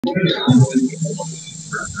Yes,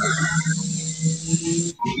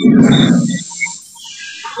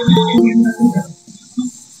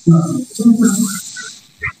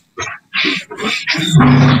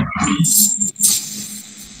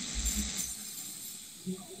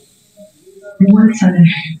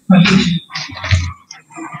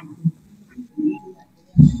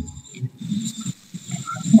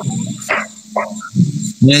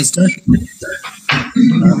 sir.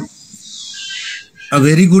 A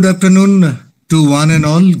very good afternoon to one and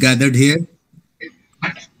all gathered here.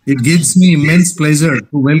 It gives me immense pleasure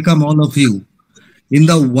to welcome all of you in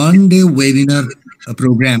the one-day webinar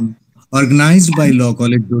program organized by Law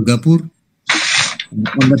College Durgapur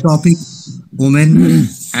on the topic Women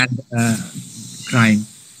and Crime,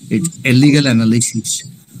 its illegal analysis.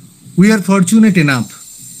 We are fortunate enough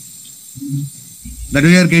that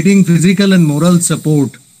we are getting physical and moral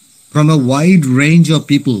support from a wide range of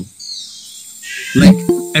people like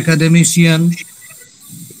academician,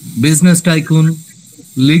 business tycoon,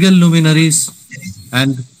 legal luminaries,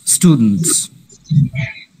 and students.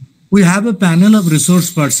 We have a panel of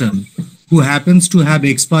resource person who happens to have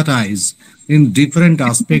expertise in different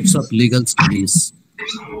aspects of legal studies.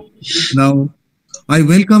 Now, I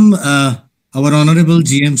welcome our Honorable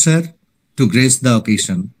GM Sir to grace the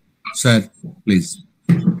occasion. Sir, please.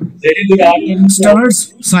 Very good afternoon.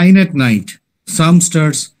 Stars shine at night. Some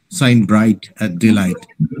stars shine bright at daylight.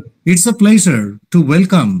 It's a pleasure to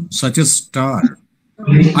welcome such a star.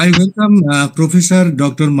 I welcome Professor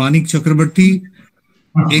Dr. Manik Chakrabarti,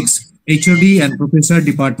 ex-HOD and Professor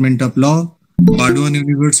Department of Law, Bardwan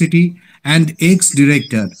University, and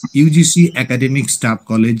ex-Director, UGC Academic Staff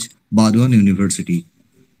College, Bardwan University.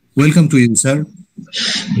 Welcome to you, sir.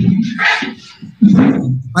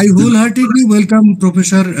 I wholeheartedly welcome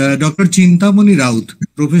Professor Dr. Chintamani Raut,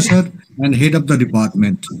 Professor and Head of the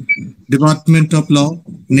Department of Law,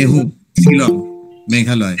 Nehu, Shillong,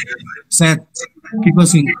 Meghalaya. Sir,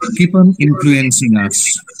 keep on influencing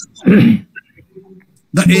us.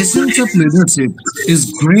 The essence of leadership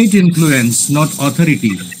is great influence, not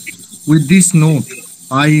authority. With this note,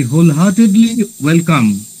 I wholeheartedly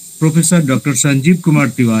welcome Professor Dr. Sanjeev Kumar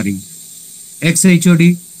Tiwari,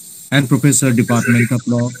 ex-HOD and Professor Department of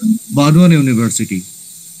Law, Bardwan University.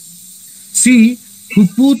 She who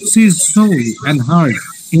puts his soul and heart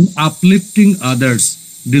in uplifting others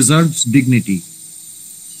deserves dignity.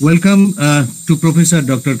 Welcome to Professor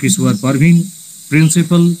Dr. Kishwar Parveen,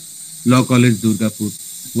 Principal, Law College Durgapur.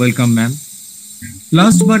 Welcome, ma'am.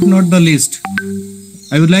 Last but not the least,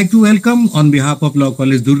 I would like to welcome on behalf of Law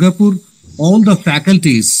College Durgapur all the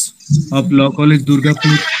faculties of Law College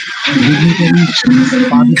Durgapur, dignitaries,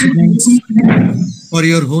 participants for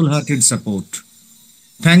your wholehearted support.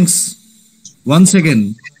 Thanks once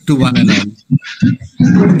again to one and all.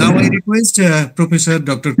 Now I request Professor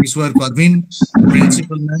Dr. Kishwar Parveen,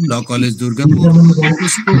 Principal Man, Law College Durgapur,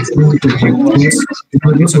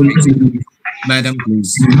 to speak. Madam,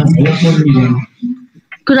 please.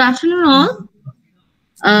 Good afternoon, all.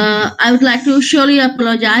 I would like to surely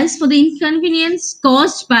apologize for the inconvenience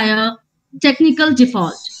caused by a technical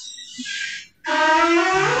default.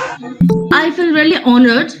 I feel really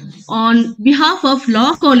honored on behalf of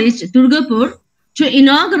Law College Durgapur to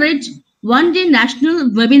inaugurate one-day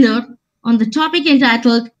national webinar on the topic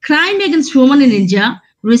entitled Crime Against Women in India,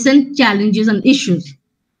 Recent Challenges and Issues.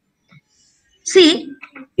 See,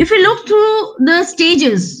 if we look through the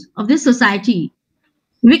stages of this society,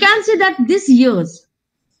 we can see that this year's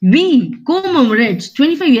we commemorate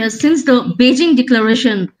 25 years since the Beijing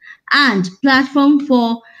Declaration and platform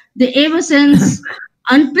for the ever since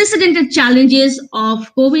unprecedented challenges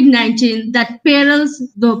of COVID-19 that perils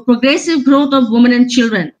the progressive growth of women and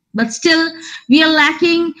children. But still, we are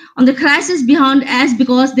lacking on the crisis beyond us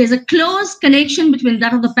because there's a close connection between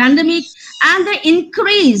that of the pandemic and the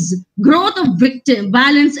increased growth of victim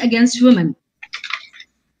violence against women.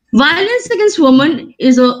 Violence against women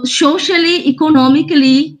is a socially,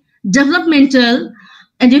 economically, developmental,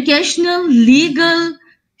 educational, legal,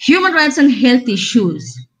 human rights and health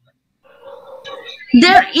issues.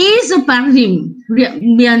 There is a paradigm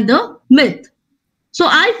beyond the myth. So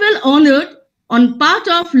I feel honored on part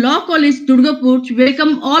of Law College Durgapur to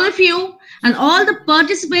welcome all of you and all the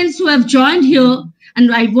participants who have joined here,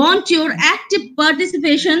 and I want your active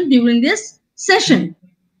participation during this session.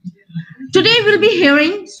 Today we'll be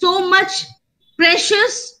hearing so much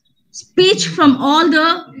precious speech from all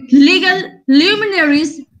the legal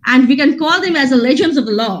luminaries, and we can call them as the legends of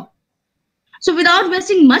the law. So without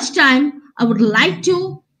wasting much time, I would like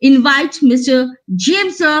to invite Mr.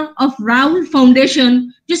 GM Sir of Raul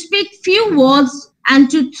Foundation to speak few words and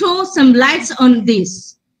to throw some lights on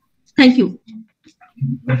this. Thank you.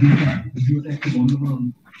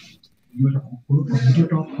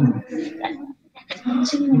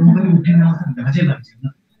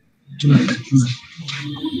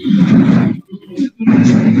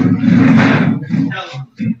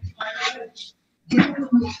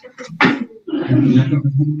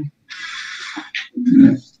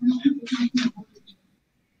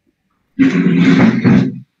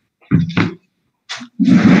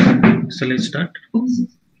 So let's start.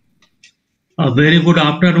 A very good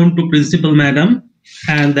afternoon to Principal Madam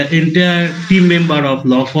and the entire team member of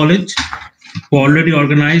Law College who already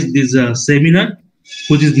organized this seminar,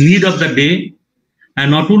 which is need of the day.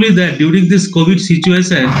 And not only that, during this COVID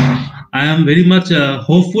situation, I am very much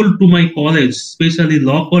hopeful to my college, especially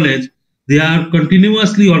Law College. They are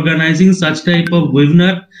continuously organizing such type of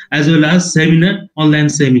webinar as well as seminar, online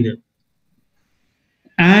seminar.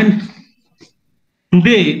 And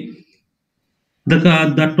today,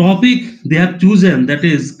 the topic they have chosen, that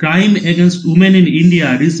is crime against women in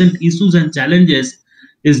India, recent issues and challenges,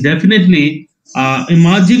 is definitely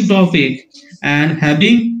emerging topic and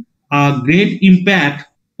having a great impact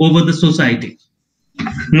over the society.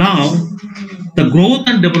 Now, the growth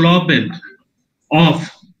and development of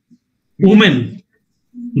women,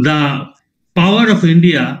 the power of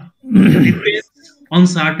India depends on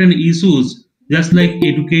certain issues, just like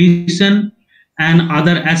education and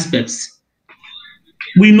other aspects.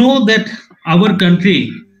 We know that our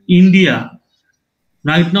country, India,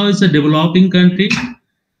 right now is a developing country,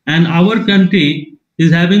 and our country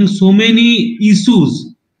is having so many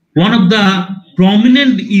issues. One of the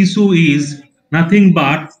prominent issue is nothing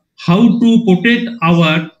but how to protect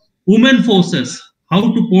our women forces, how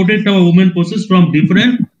to protect our women forces from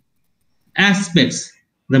different aspects.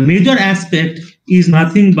 The major aspect is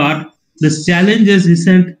nothing but the challenges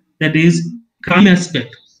recent, that is crime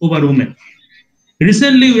aspect over women.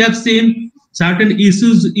 Recently, we have seen certain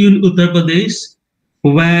issues in Uttar Pradesh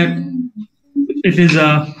where it is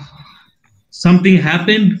something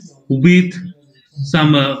happened with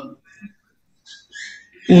some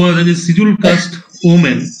or the scheduled caste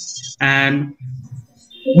women, and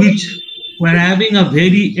which were having a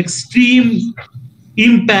very extreme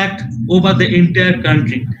impact over the entire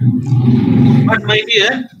country. But my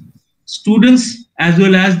dear students, as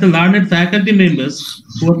well as the learned faculty members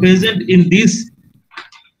who are present in this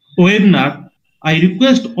webinar, I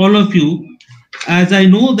request all of you, as I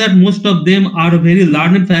know that most of them are very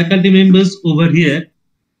learned faculty members over here,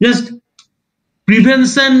 just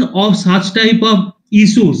prevention of such type of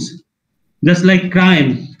issues, just like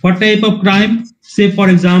crime. What type of crime? Say, for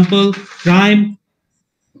example, crime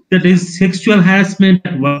that is sexual harassment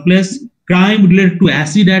at workplace, crime related to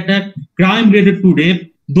acid attack, crime related to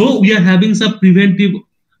rape. Though we are having some preventive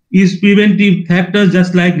factors,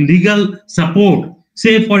 just like legal support.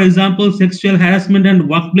 Say, for example, sexual harassment and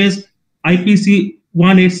workplace, IPC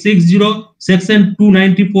 1860, section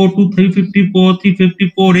 294 to 354,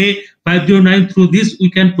 354A, 509. Through this, we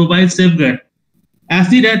can provide safeguard.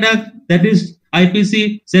 Acid attack, that is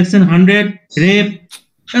IPC section 100, rape.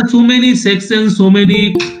 There are so many sections, so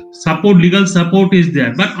many support, legal support is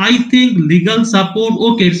there. But I think legal support,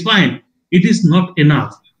 okay, it's fine. It is not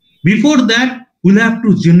enough. Before that, we'll have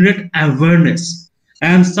to generate awareness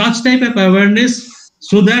and such type of awareness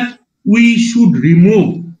so that we should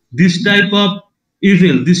remove this type of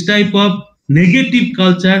evil, this type of negative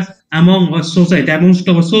culture among our society, amongst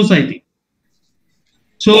our society.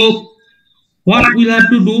 So what we'll have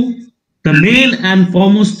to do, the main and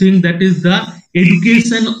foremost thing, that is the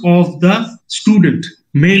education of the student,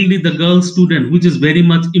 mainly the girl student, which is very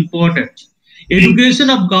much important. Education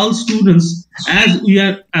of girl students, as we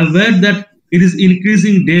are aware that it is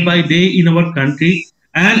increasing day by day in our country,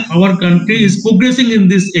 and our country is progressing in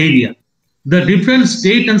this area. The different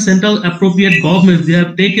state and central appropriate governments, they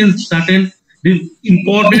have taken certain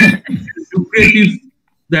important lucrative,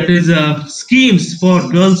 that is schemes for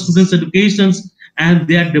girl students educations and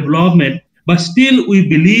their development, but still we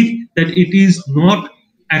believe that it is not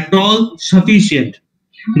at all sufficient.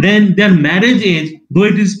 Then their marriage age, though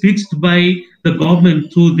it is fixed by the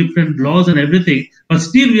government through different laws and everything, but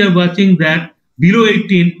still we are watching that below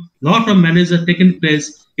 18, lot of marriages are taking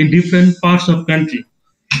place in different parts of country.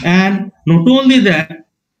 And not only that,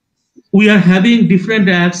 we are having different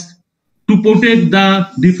acts to protect the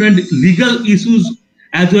different legal issues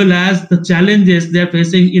as well as the challenges they are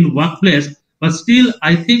facing in workplace, but still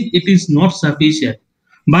I think it is not sufficient.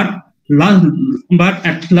 But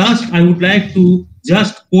at last I would like to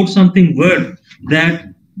just quote something word,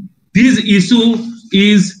 that this issue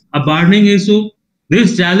is a burning issue.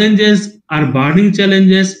 These challenges are burning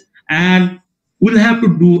challenges, and we'll have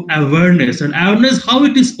to do awareness. And awareness, how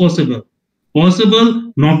it is possible?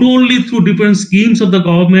 possible not only through different schemes of the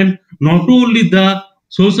government, not only the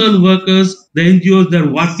social workers, the NGOs, they're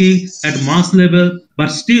working at mass level, but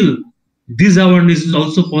still this awareness is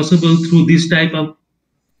also possible through this type of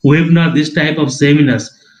webinar, this type of seminars.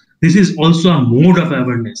 This is also a mode of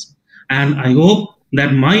awareness. And I hope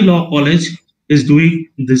that my law college is doing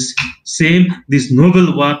this same, this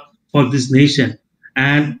noble work for this nation.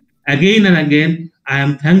 And again, I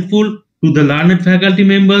am thankful to the learned faculty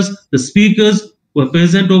members, the speakers who are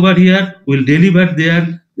present over here, will deliver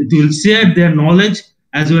will share their knowledge,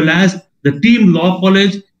 as well as the team law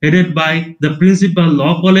college headed by the principal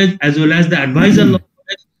law college, as well as the advisor law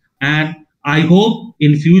college. And I hope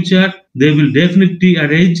in future they will definitely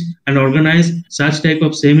arrange and organize such type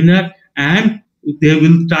of seminar, and they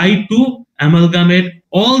will try to amalgamate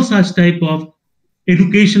all such type of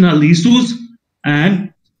educational issues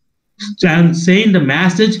and send the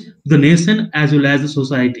message to the nation as well as the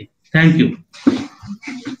society. Thank you.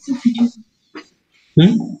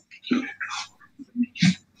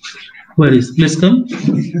 Where is? Please come.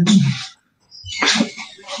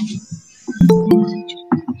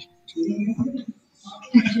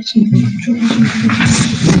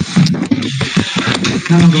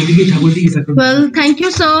 Well, thank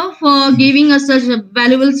you, sir, for giving us such a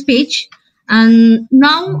valuable speech. And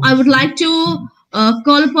now I would like to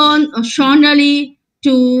call upon Sean Ali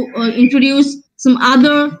to introduce some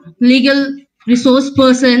other legal resource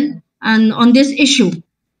person and on this issue.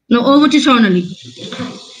 Now over to Sean Ali.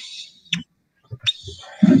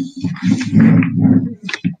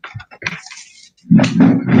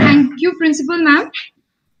 Thank you, Principal Ma'am.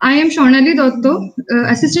 I am Shonali Dotto,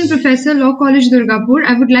 Assistant Professor, Law College, Durgapur.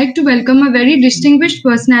 I would like to welcome a very distinguished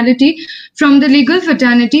personality from the legal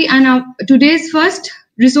fraternity and today's first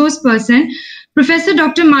resource person, Professor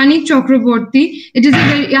Dr. Manik Chakraborty.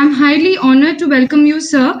 I'm highly honored to welcome you,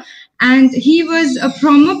 sir. And he was a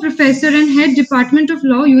former professor and head Department of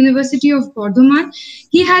Law, University of Bardhaman.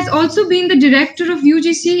 He has also been the director of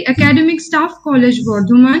UGC Academic Staff College,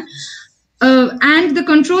 Bardhaman. And the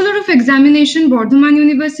controller of examination, Bardhaman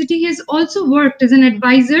University. He has also worked as an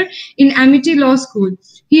advisor in Amity Law School.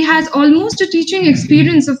 He has almost a teaching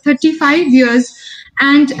experience of 35 years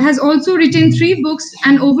and has also written 3 books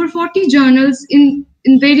and over 40 journals in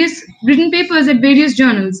various written papers at various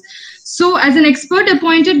journals. So as an expert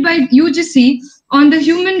appointed by UGC on the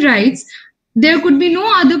human rights, there could be no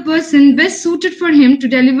other person best suited for him to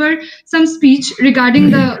deliver some speech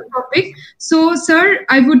regarding the topic. So, sir,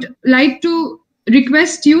 I would like to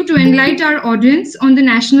request you to enlighten our audience on the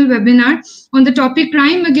national webinar on the topic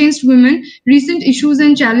Crime Against Women, Recent Issues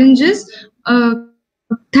and Challenges.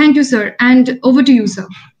 Thank you, sir. And over to you, sir.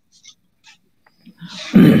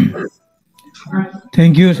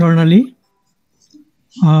 Thank you, Swarnali.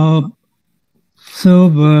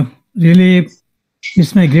 Really,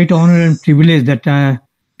 it's my great honor and privilege that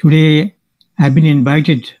today I've been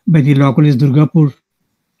invited by the Law College Durgapur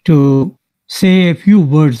to say a few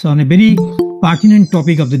words on a very pertinent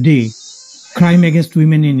topic of the day, crime against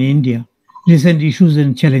women in India, recent issues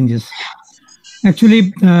and challenges.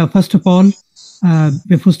 Actually, first of all,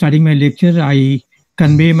 before starting my lecture, I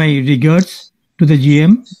convey my regards to the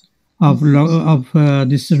GM of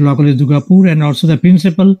this Law College Durgapur and also the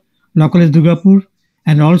principal Law College Durgapur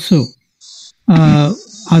and also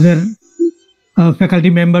other faculty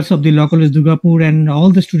members of the Law College Durgapur and all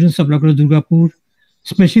the students of Law College Durgapur.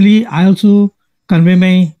 Especially, I also convey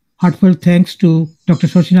my heartfelt thanks to Dr.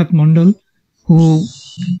 Shashinath Mondal, who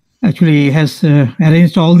actually has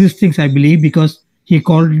arranged all these things, I believe, because he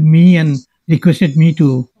called me and requested me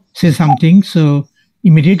to say something. So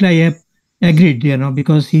immediately I have agreed,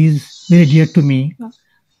 because he is very dear to me,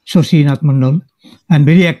 Shashinath Mondal, and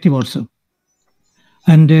very active also.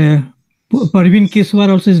 And Parveen Keswar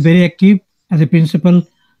also is very active as a principal.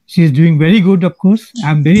 She is doing very good, of course.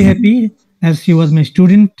 I'm very happy as she was my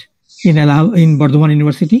student in Bardhaman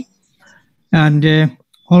University. And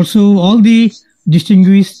also all the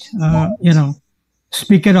distinguished,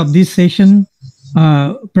 speaker of this session,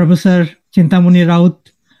 Professor Chintamani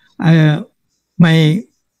Raut. My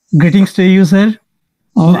greetings to you, sir.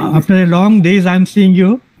 After a long days, I'm seeing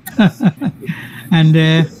you.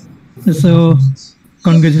 And so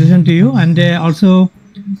congratulations to you. And also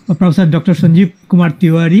Professor Dr. Sanjeev Kumar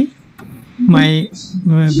Tiwari, my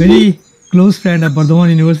very close friend of Bardhaman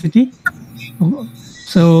University.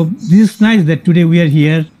 So this is nice that today we are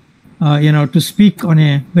here, to speak on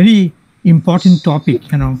a very important topic,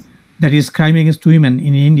 that is crime against women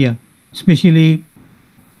in India, especially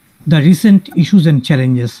the recent issues and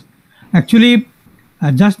challenges. Actually,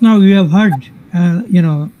 just now we have heard,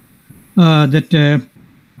 that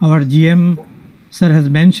our GM sir has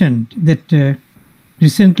mentioned that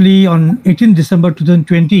recently on 18 December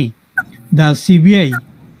 2020, the CBI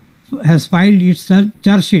has filed its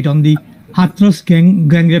charge sheet on the Hathras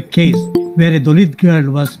gang rape case, where a Dalit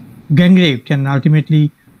girl was gang raped and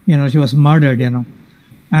ultimately, she was murdered,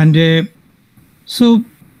 And so,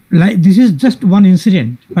 like, this is just one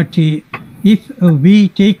incident, but if we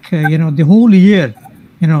take, the whole year,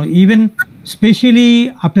 even especially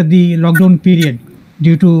after the lockdown period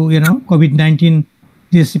due to, COVID-19,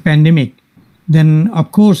 this pandemic, then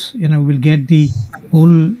of course, we'll get the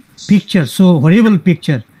whole picture, so horrible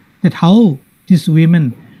picture, that how these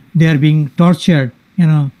women, they are being tortured,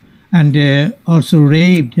 and also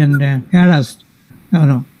raped and harassed,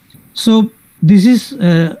 So this is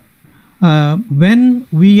when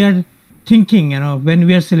we are thinking, when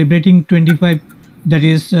we are celebrating 25, that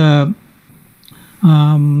is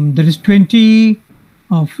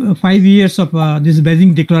 25 years of this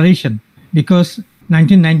Beijing Declaration, because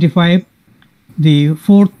 1995, the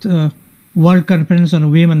fourth World Conference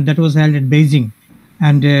on Women that was held at Beijing,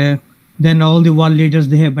 and then all the world leaders,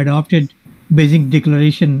 they have adopted Beijing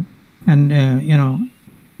Declaration, and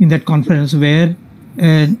in that conference where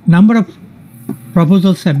a number of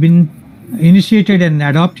proposals have been initiated and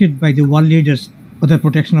adopted by the world leaders for the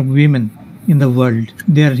protection of women in the world,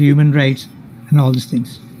 their human rights and all these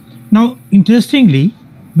things. Now, interestingly,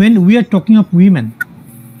 when we are talking of women,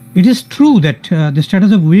 it is true that the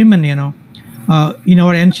status of women, in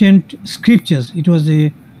our ancient scriptures, it was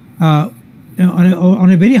on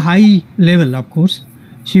a very high level, of course.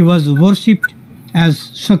 She was worshipped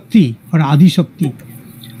as Shakti or Adi Shakti.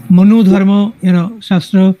 Manu Dharma,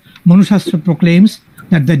 Manu Shastra proclaims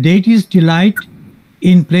that the deities delight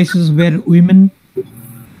in places where women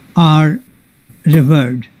are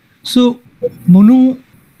revered. So Manu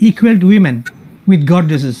equaled women with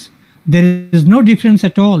goddesses. There is no difference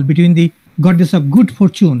at all between the goddess of good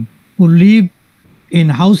fortune who live in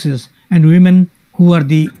houses and women who are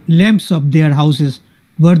the lamps of their houses,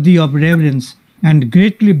 worthy of reverence and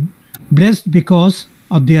greatly blessed because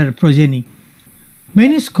of their progeny.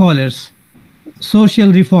 Many scholars,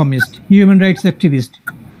 social reformists, human rights activists,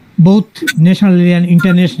 both nationally and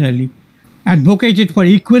internationally, advocated for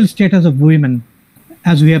equal status of women,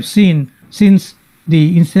 as we have seen since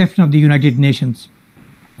the inception of the United Nations.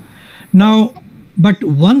 Now, but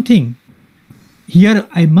one thing here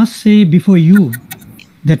I must say before you,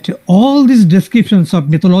 that all these descriptions of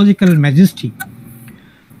mythological majesty,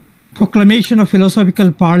 proclamation of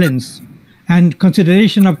philosophical parlance, and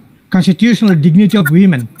consideration of constitutional dignity of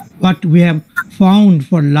women, what we have found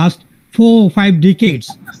for last 4 or 5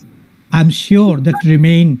 decades, I'm sure that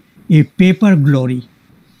remain a paper glory.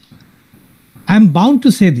 I'm bound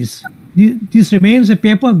to say this. This remains a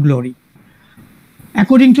paper glory.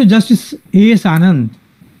 According to Justice A.S. Anand,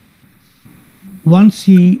 once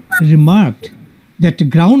he remarked that the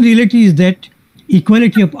ground reality is that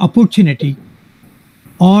equality of opportunity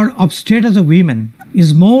or of status of women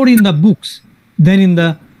is more in the books than in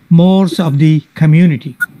the mores of the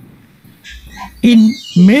community. In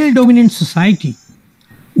male-dominant society,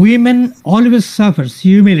 women always suffers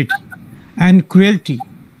humility and cruelty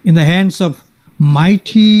in the hands of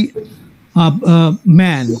mighty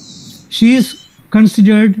man. She is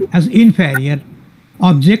considered as inferior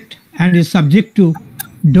object and is subject to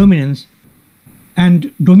dominance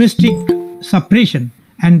and domestic suppression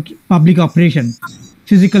and public oppression,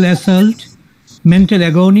 physical assault, mental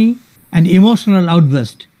agony, and emotional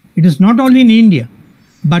outburst. It is not only in India,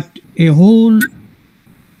 but a whole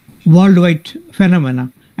worldwide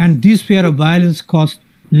phenomena. And this fear of violence caused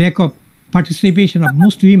lack of participation of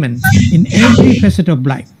most women in every facet of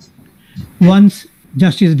life. Once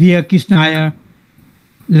Justice V.R. Krishnaya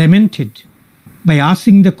lamented by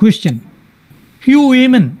asking the question, few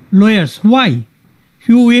women lawyers, why?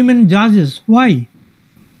 Few women judges, why?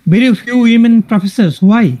 Very few women professors,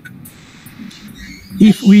 why?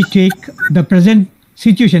 If we take the present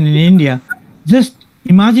situation in India, just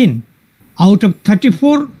imagine, out of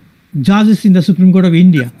 34 judges in the Supreme Court of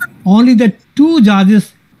India, only the 2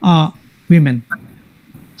 judges are women.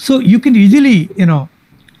 So you can easily,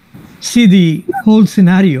 see the whole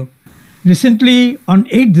scenario. Recently, on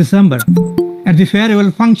 8th December, at the farewell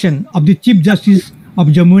function of the Chief Justice of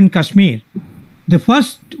Jammu and Kashmir, the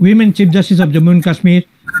first women Chief Justice of Jammu and Kashmir,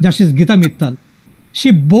 Justice Gita Mittal,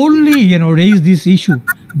 she boldly, raised this issue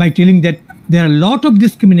by telling that there are a lot of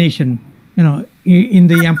discrimination, in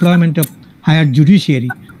the employment of higher judiciary,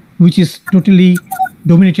 which is totally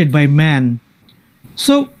dominated by man.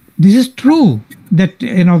 So this is true that,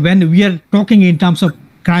 when we are talking in terms of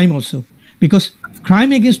crime also, because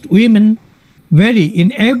crime against women vary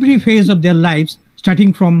in every phase of their lives,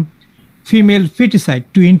 starting from female feticide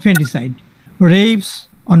to infanticide, rapes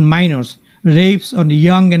on minors, rapes on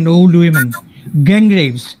young and old women, gang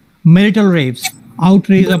rapes, marital rapes,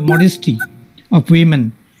 outrage of modesty of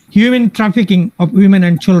women, human trafficking of women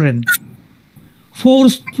and children,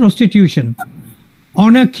 forced prostitution,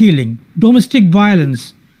 honor killing, domestic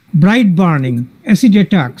violence, bride burning, acid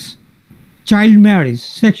attacks, child marriage,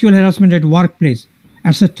 sexual harassment at workplace,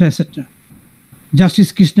 etc., etc.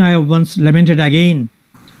 Justice Krishnaya once lamented again,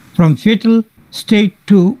 from fatal state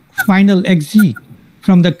to final exit,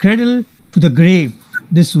 from the cradle to the grave,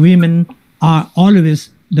 these women are always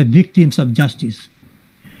the victims of justice.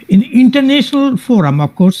 In international forum,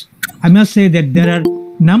 of course, I must say that there are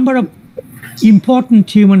number of important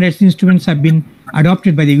human rights instruments have been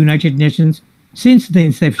adopted by the United Nations since the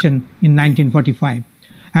inception in 1945.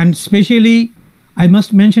 And especially, I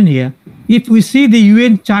must mention here, if we see the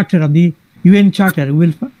UN Charter of the UN Charter, we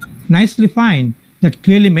will nicely find that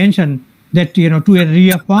clearly mentioned that, to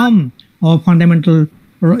reaffirm our fundamental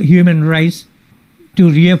human rights, to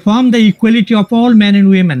reaffirm the equality of all men and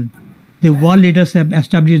women, the world leaders have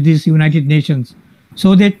established these United Nations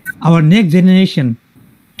so that our next generation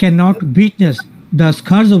cannot witness the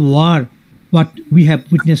scars of war, what we have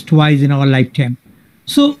witnessed twice in our lifetime.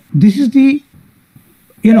 So this is the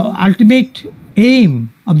ultimate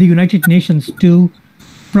aim of the United Nations, to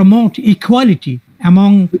promote equality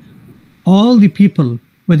among all the people,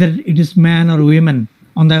 whether it is man or women,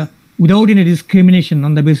 without any discrimination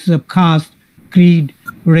on the basis of caste, creed,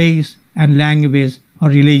 race, and language or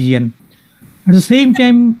religion. At the same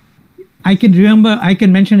time, I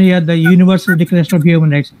can mention here the Universal Declaration of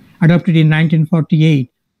Human Rights adopted in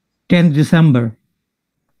 1948, 10th December,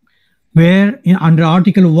 where under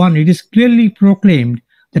Article 1, it is clearly proclaimed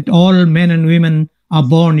that all men and women are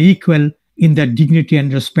born equal in their dignity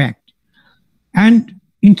and respect. And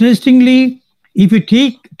interestingly, if we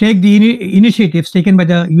take the initiatives taken by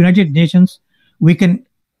the United Nations, we can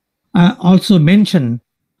also mention,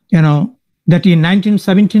 that in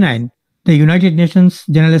 1979, the United Nations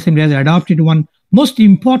General Assembly has adopted one most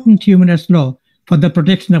important human rights law for the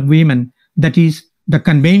protection of women, that is the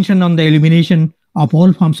Convention on the Elimination of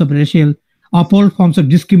all forms of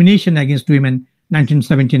discrimination against women,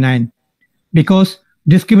 1979. Because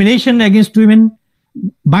discrimination against women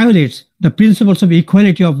violates the principles of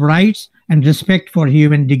equality of rights and respect for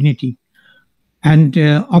human dignity. And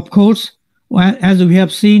of course, as we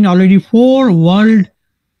have seen already, 4 World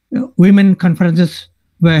Women Conferences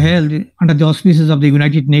were held under the auspices of the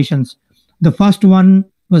United Nations. The first one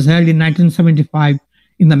was held in 1975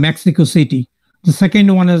 in the Mexico City. The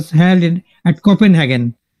second one was held at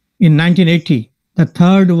Copenhagen in 1980. The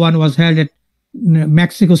third one was held at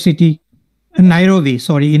Nairobi,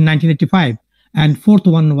 in 1985. And fourth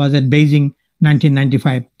one was at Beijing,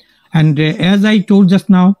 1995. And as I told just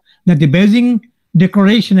now, that the Beijing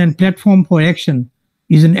Declaration and Platform for Action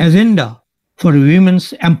is an agenda for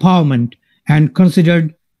women's empowerment and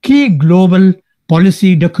considered key global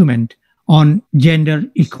policy document on gender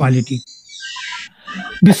equality.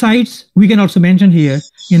 Besides, we can also mention here,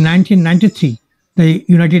 in 1993, the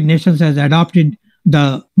United Nations has adopted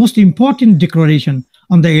the most important declaration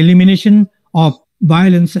on the elimination of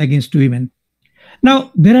violence against women.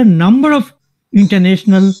 Now, there are a number of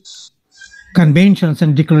international conventions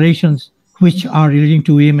and declarations which are relating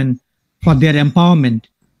to women for their empowerment,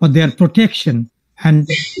 for their protection, and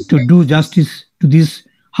to do justice to this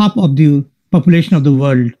half of the population of the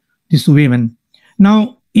world, these women.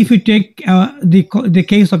 Now, if we take the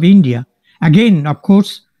case of India, again, of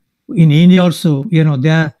course, in India also,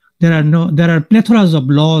 there are plethoras of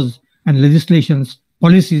laws and legislations,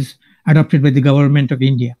 policies adopted by the government of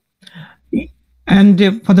India.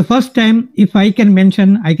 And for the first time, if I can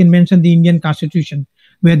mention the Indian Constitution,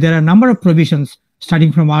 where there are a number of provisions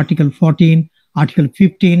starting from Article 14, Article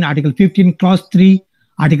 15, Article 15 Clause 3,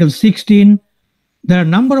 Article 16. There are a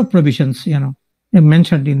number of provisions,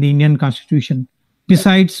 mentioned in the Indian Constitution.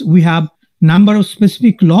 Besides, we have number of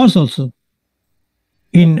specific laws also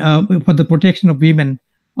for the protection of women,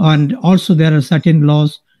 and also there are certain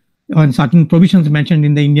laws and certain provisions mentioned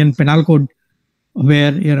in the Indian Penal Code,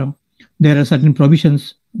 where there are certain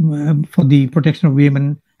provisions for the protection of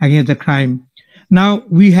women against the crime. Now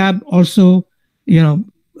we have also,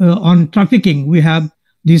 on trafficking, we have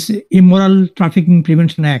this Immoral Trafficking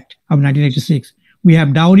Prevention Act of 1986. We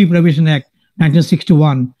have Dowry Prohibition Act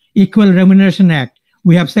 1961, Equal Remuneration Act.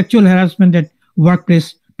 We have Sexual Harassment at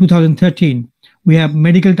Workplace 2013. We have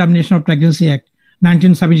Medical Termination of Pregnancy Act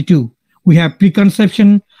 1972. We have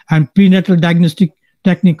Preconception and Prenatal Diagnostic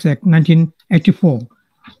Techniques Act 1984.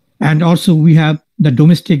 And also we have the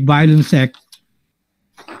Domestic Violence Act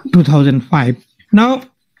 2005. Now,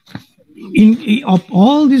 of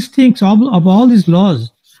all these things, of all these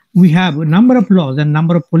laws, we have a number of laws and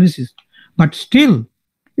number of policies, but still,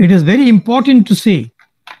 it is very important to say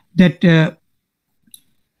that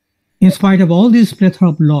in spite of all these plethora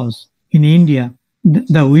of laws in India,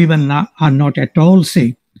 the women are not at all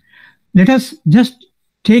safe. Let us just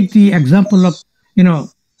take the example of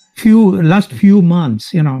last few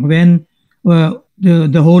months, when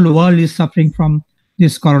the whole world is suffering from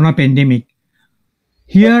this corona pandemic.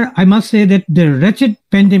 Here, I must say that the wretched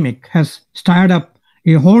pandemic has stirred up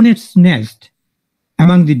a hornet's nest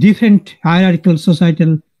among the different hierarchical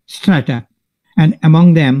societal strata, and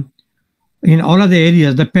among them, in all other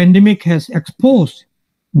areas, the pandemic has exposed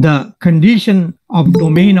the condition of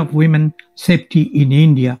domain of women safety in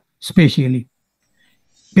India, especially.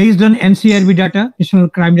 Based on NCRB data, National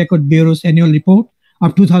Crime Record Bureau's annual report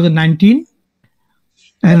of 2019,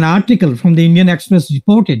 an article from the Indian Express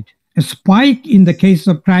reported a spike in the cases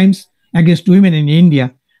of crimes against women in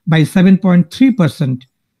India by 7.3%,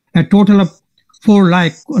 a total of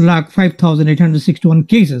 4,05,861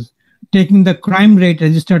 cases, taking the crime rate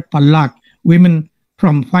registered per lakh women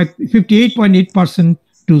from 58.8%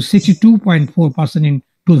 to 62.4% in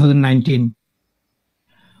 2019.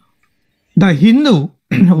 The Hindu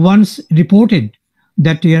once reported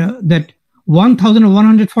that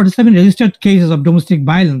 1,147 registered cases of domestic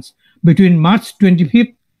violence between March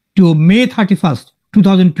 25th to May 31st,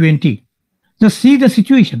 2020. Just see the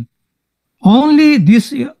situation. Only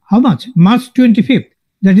this, how much? March 25th,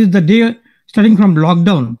 that is the day starting from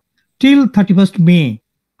lockdown, till 31st May,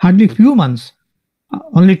 hardly few months,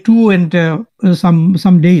 only 2 and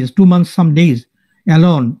some days, 2 months, some days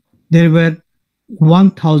alone, there were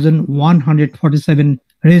 1,147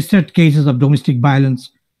 registered cases of domestic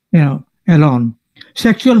violence, alone.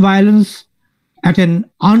 Sexual violence at an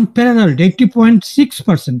unparalleled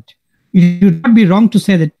 80.6%. It would not be wrong to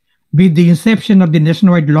say that with the inception of the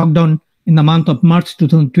nationwide lockdown in the month of March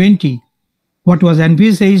 2020, what was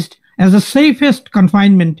envisaged as the safest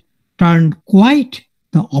confinement turned quite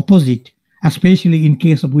the opposite, especially in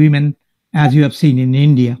case of women, as you have seen in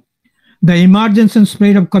India. The emergence and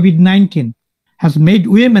spread of COVID-19 has made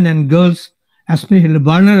women and girls especially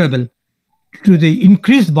vulnerable to the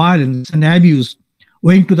increased violence and abuse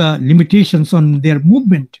owing to the limitations on their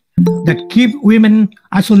movement that keep women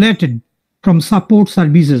isolated from support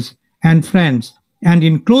services and friends and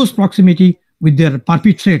in close proximity with their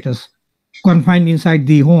perpetrators, confined inside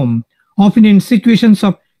the home, often in situations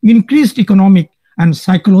of increased economic and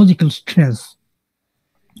psychological stress.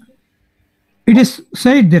 It is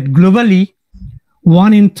said that globally,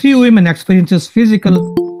 1 in 3 women experiences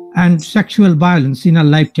physical and sexual violence in a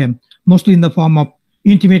lifetime, mostly in the form of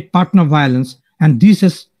intimate partner violence, and this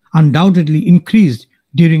has undoubtedly increased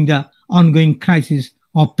during the ongoing crisis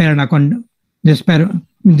of corona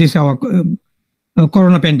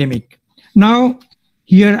pandemic. Now,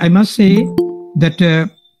 here I must say that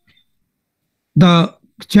the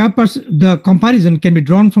comparison can be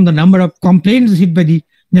drawn from the number of complaints received by the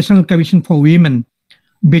National Commission for Women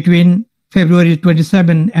between February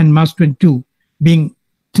 27 and March 22, being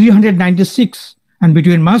 396, and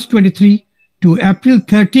between March 23 to April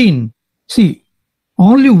 13, see,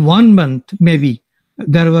 only 1 month maybe,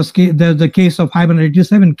 there was the case of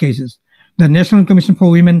 587 cases. The National Commission for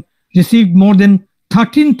Women received more than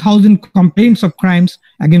 13,000 complaints of crimes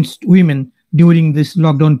against women during this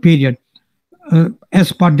lockdown period,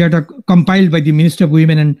 as per data compiled by the Minister of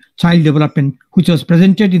Women and Child Development, which was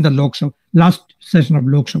presented in the last session of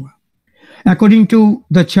Lok Sabha. According to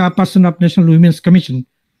the chairperson of National Women's Commission,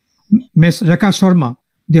 Ms. Rekha Sharma,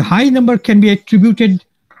 the high number can be attributed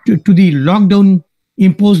to the lockdown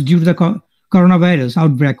imposed due to the coronavirus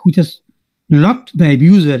outbreak, which has locked the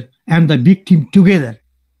abuser and the victim together.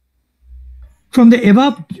 From the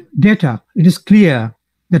above data, it is clear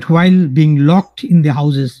that while being locked in the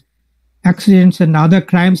houses, accidents and other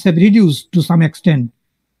crimes have reduced to some extent.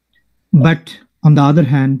 But on the other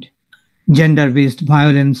hand, gender-based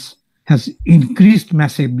violence has increased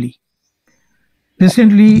massively.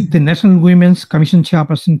 Recently, the National Women's Commission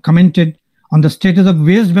chairperson commented on the status of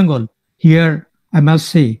West Bengal, here I must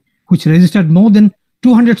say, which registered more than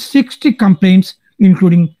 260 complaints,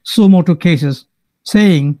 including suo motu cases,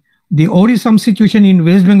 saying the worrisome situation in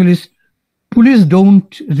West Bengal is police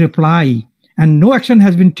don't reply and no action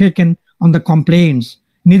has been taken on the complaints.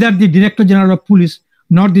 Neither the Director General of Police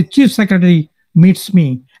nor the Chief Secretary meets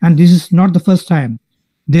me, and this is not the first time.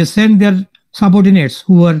 They send their subordinates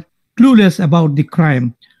who were clueless about the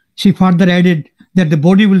crime. She further added that the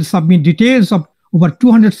body will submit details of over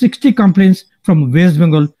 260 complaints from West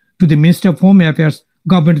Bengal to the Minister of Home Affairs,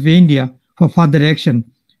 Government of India, for further action.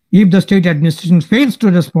 if the state administration fails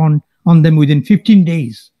to respond on them within 15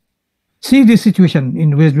 days. See this situation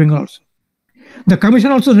in West Bengal also. The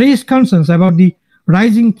commission also raised concerns about the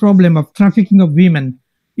rising problem of trafficking of women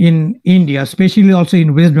in India, especially also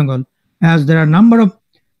in West Bengal, as there are a number of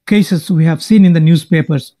cases we have seen in the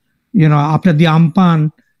newspapers, after the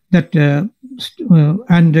Ampan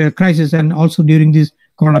crisis, and also during this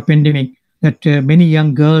corona pandemic, that many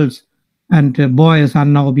young girls and boys are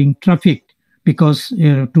now being trafficked because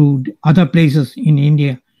to other places in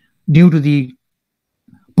India due to the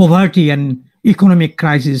poverty and economic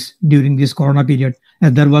crisis during this corona period,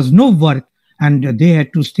 as there was no work and they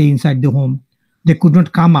had to stay inside the home. They could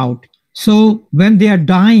not come out. So when they are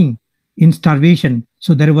dying in starvation,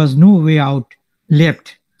 so there was no way out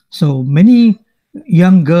left. So many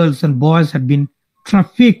young girls and boys had been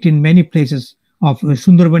trafficked in many places of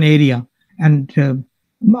Sundarban area and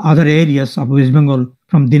other areas of West Bengal,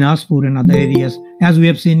 from Dinajpur and other areas, as we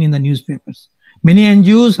have seen in the newspapers. Many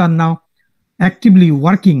NGOs are now actively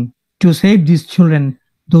working to save these children,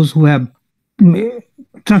 those who have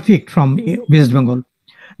trafficked from West Bengal.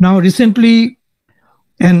 Now, recently,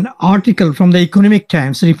 an article from the Economic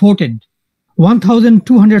Times reported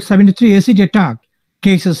 1,273 acid attack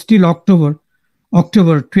cases till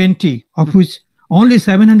October 20, of which only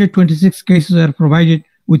 726 cases are provided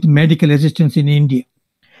with medical assistance in India.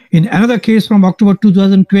 In another case from October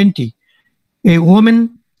 2020, a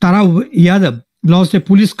woman, Tara Yadav, lodged a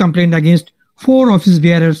police complaint against 4 office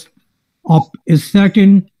bearers of a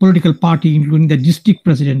certain political party, including the district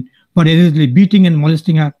president, for allegedly beating and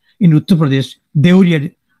molesting her in Uttar Pradesh,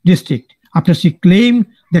 Deoria district, after she claimed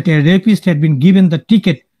that a rapist had been given the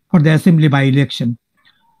ticket for the assembly by-election.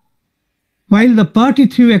 While the party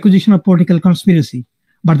threw accusation of political conspiracy,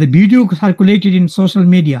 but the video circulated in social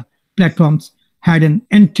media platforms had an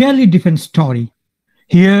entirely different story.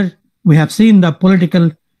 Here we have seen the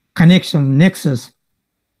political nexus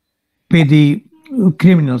with the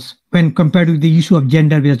criminals when compared with the issue of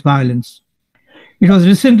gender-based violence. It was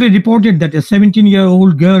recently reported that a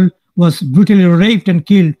 17-year-old girl was brutally raped and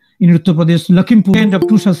killed in Uttar Pradesh, Lakhimpur, and of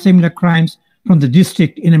 2 such similar crimes from the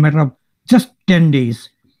district in a matter of just 10 days.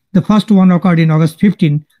 The first one occurred in August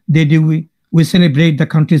 15. We celebrate the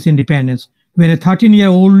country's independence, when a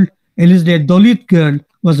 13-year-old alleged Dalit girl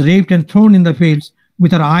was raped and thrown in the fields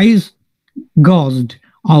with her eyes gouged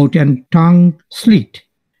out and tongue slit.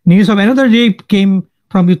 News of another rape came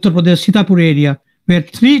from Uttar Pradesh, Sitapur area, where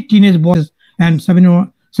 3 teenage boys and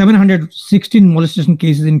 716 molestation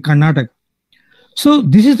cases in Karnataka. So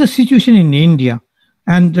this is the situation in India.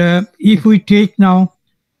 And if we take now,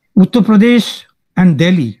 Uttar Pradesh and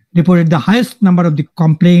Delhi reported the highest number of the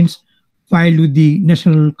complaints filed with the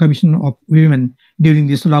National Commission of Women during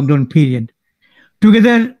this lockdown period.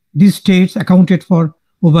 Together, these states accounted for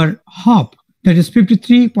over half, that is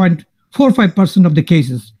 53.45% of the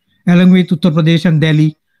cases. Along with Uttar Pradesh and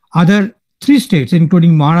Delhi, other 3 states,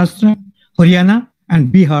 including Maharashtra, Haryana,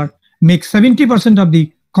 and Bihar, make 70% of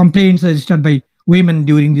the complaints registered by women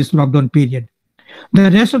during this lockdown period.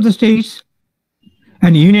 The rest of the states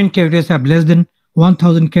and union territories have less than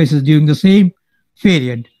 1,000 cases during the same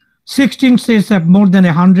period. 16 states have more than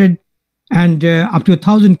 100 and up to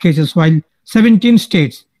 1,000 cases, while 17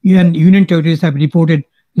 states and union territories have reported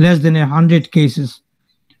less than 100 cases.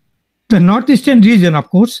 The northeastern region, of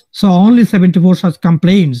course, saw only 74 such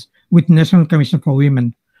complaints with National Commission for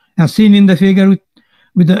Women, as seen in the figure.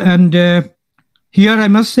 Here I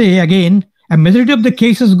must say again, a majority of the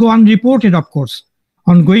cases go unreported, of course,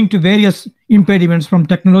 on going to various impediments from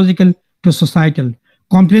technological to societal.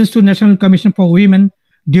 Complaints to National Commission for Women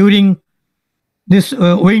during this,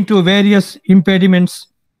 owing to various impediments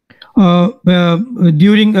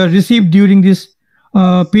received during this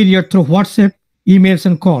period through WhatsApp, emails,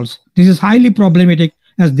 and calls. This is highly problematic,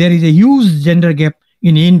 as there is a huge gender gap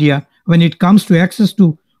in India when it comes to access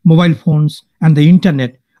to mobile phones and the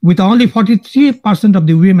internet, with only 43% of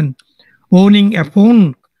the women owning a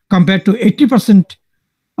phone compared to 80%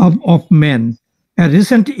 of men. A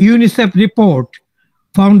recent UNICEF report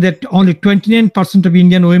found that only 29% of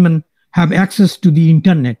Indian women have access to the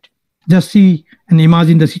internet. Just see and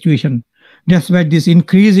imagine the situation. Despite this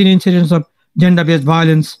increase in incidence of gender-based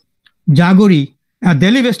violence, Jagori, a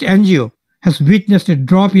Delhi-based NGO, has witnessed a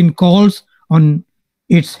drop in calls on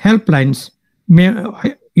its helplines,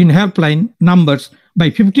 in helpline numbers by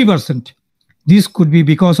 50%. This could be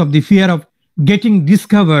because of the fear of getting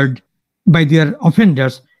discovered by their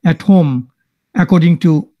offenders at home, according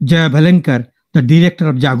to Jaya Bhalankar, the director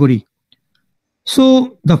of Jagori.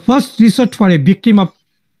 So the first resort for a victim of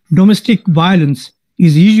domestic violence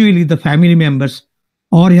is usually the family members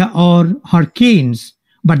or her kins,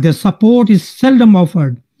 but their support is seldom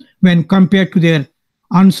offered when compared to their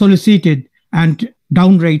unsolicited and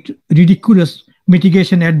downright ridiculous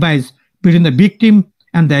mitigation advice between the victim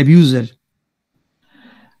and the abuser.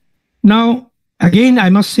 Now, again, I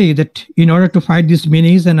must say that in order to fight this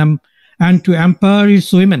menace and to empower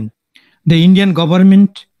its women, the Indian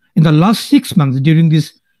government in the last 6 months during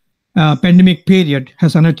this pandemic period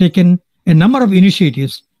has undertaken a number of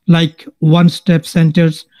initiatives like one-step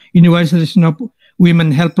centers, universalization of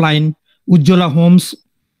women helpline, Ujjwala homes,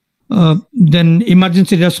 then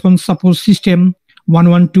emergency response support system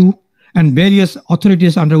 112, and various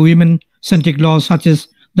authorities under women-centric laws such as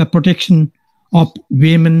the Protection of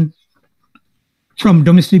Women from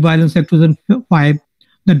Domestic Violence Act 2005,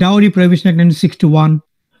 the Dowry Prohibition Act 1961,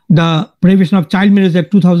 the Prohibition of Child Marriage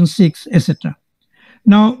Act 2006, etc.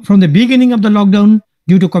 Now, from the beginning of the lockdown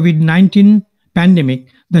due to COVID-19 pandemic,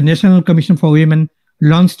 the National Commission for Women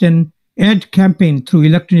launched an ad campaign through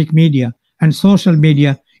electronic media and social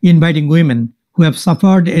media inviting women who have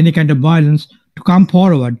suffered any kind of violence to come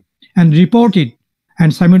forward and report it,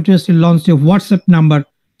 and simultaneously launched a WhatsApp number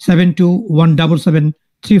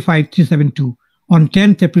 7217735372 on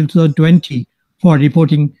 10th April 2020 for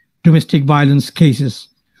reporting domestic violence cases.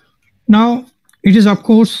 Now, it is of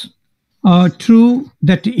course true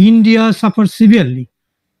that India suffers severely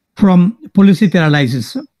from policy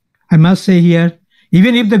paralysis. I must say here,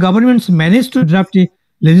 even if the governments manage to draft a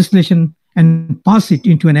legislation and pass it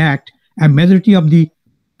into an act, a majority of the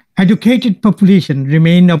educated population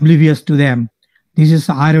remain oblivious to them. This is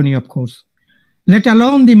the irony, of course. Let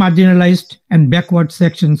alone the marginalized and backward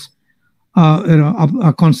sections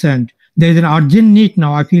are concerned. There is an urgent need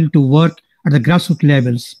now, I feel, to work at the grassroots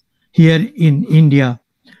levels here in India.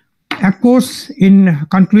 Of course, in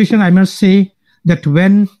conclusion, I must say that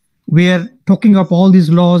when we are talking of all these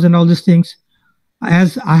laws and all these things,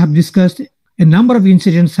 as I have discussed, a number of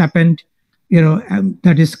incidents happened,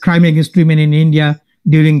 that is crime against women in India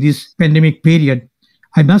during this pandemic period.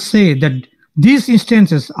 I must say that these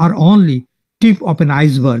instances are only tip of an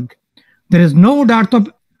iceberg. There is no doubt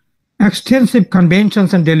of extensive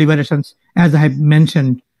conventions and deliberations, as I have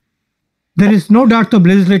mentioned. There is no doubt of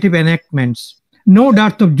legislative enactments, no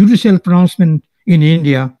doubt of judicial pronouncement in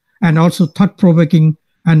India, and also thought-provoking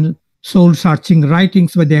and soul-searching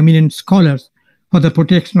writings by the eminent scholars for the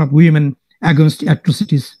protection of women against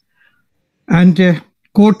atrocities. And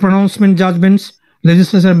court pronouncement judgments,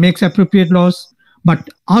 legislature makes appropriate laws, but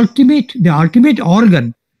the ultimate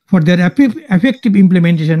organ for their effective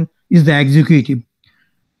implementation is the executive.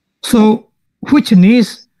 So, which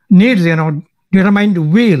needs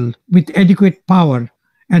determined will with adequate power,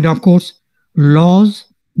 and of course, laws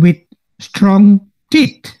with strong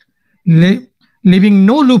teeth, leaving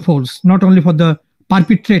no loopholes, not only for the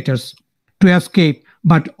perpetrators to escape,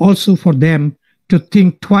 but also for them to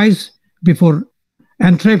think twice before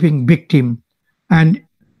entrapping victim. And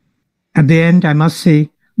at the end, I must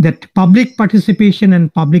say that public participation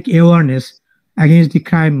and public awareness against the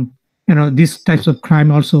crime, these types of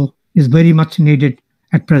crime also is very much needed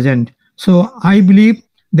at present. So I believe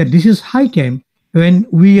that this is high time when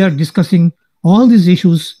we are discussing all these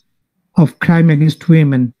issues of crime against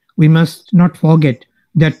women. We must not forget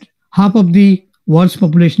that half of the world's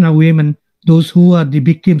population are women, those who are the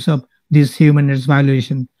victims of this human rights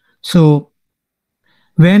violation. So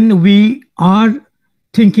when we are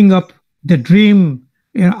thinking of the dream,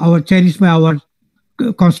 cherished by our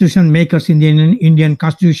constitution makers in the Indian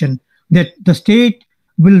constitution, that the state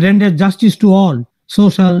will render justice to all,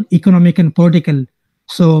 social, economic, and political.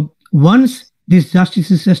 So once this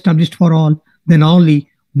justice is established for all, then only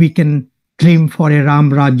we can dream for a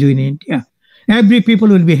Ram Rajya in India. Every people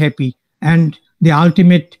will be happy, and the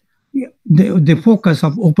ultimate, the focus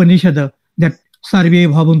of Upanishad, that Sarve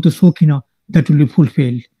Bhavantu Sukhina, that will be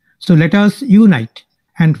fulfilled. So let us unite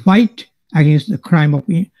and fight against the crime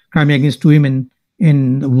against women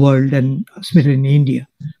in the world, and especially in India.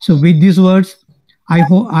 So with these words,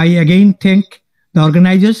 I again thank the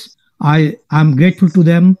organizers. I am grateful to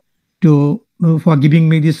them for giving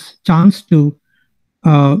me this chance to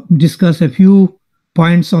discuss a few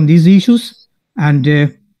points on these issues.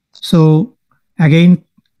 And so again,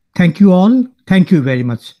 thank you all. Thank you very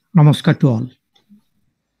much. Namaskar to all.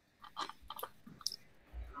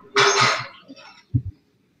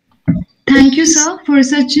 Thank you, sir, for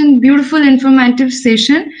such a beautiful, informative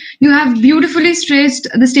session. You have beautifully stressed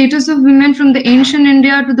the status of women from the ancient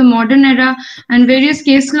India to the modern era, and various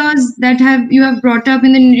case laws that you have brought up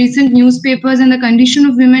in the recent newspapers, and the condition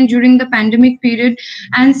of women during the pandemic period.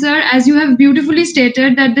 And sir, as you have beautifully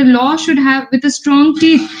stated, that the law should have with a strong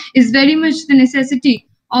teeth is very much the necessity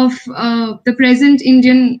of the present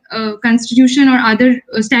Indian constitution or other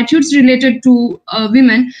statutes related to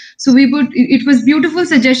women. So it was beautiful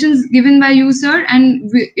suggestions given by you, sir, and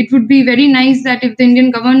it would be very nice that if the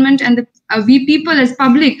Indian government and we people as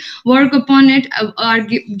public work upon it, or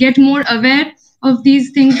get more aware of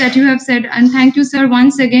these things that you have said. And thank you, sir,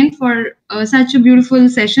 once again for such a beautiful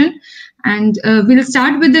session. And we'll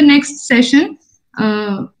start with the next session.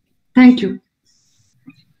 Thank you.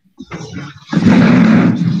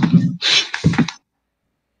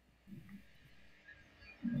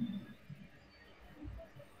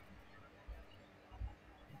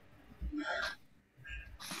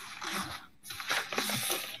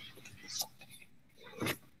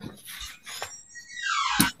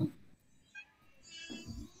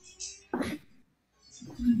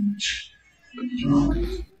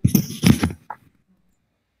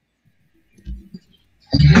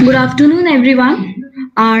 Good afternoon, everyone.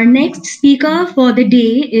 Our next speaker for the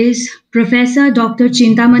day is Professor Dr.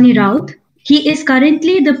 Chintamani Raut. He is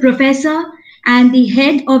currently the professor and the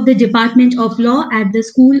head of the Department of Law at the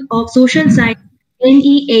School of Social Science,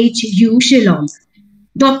 NEHU, Shillong.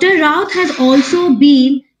 Dr. Raut has also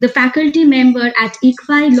been the faculty member at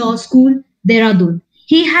ICFI Law School, Dehradun.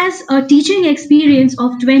 He has a teaching experience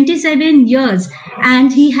of 27 years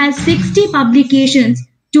and he has 60 publications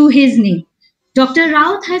to his name. Dr.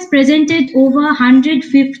 Raut has presented over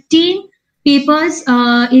 115 papers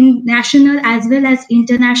in national as well as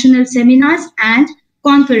international seminars and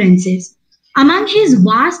conferences. Among his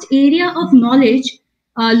vast area of knowledge,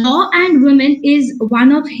 law and women is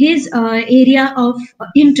one of his area of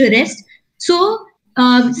interest. So,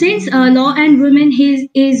 since law and women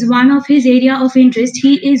is one of his area of interest,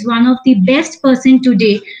 he is one of the best person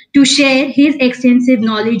today to share his extensive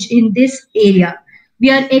knowledge in this area. We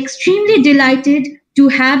are extremely delighted to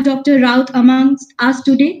have Dr. Raut amongst us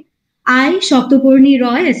today. I, Shoptapurni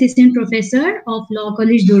Roy, Assistant Professor of Law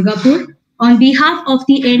College, Durgapur, on behalf of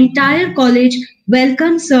the entire college,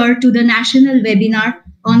 welcome Sir to the national webinar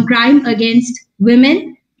on crime against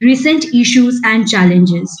women, recent issues and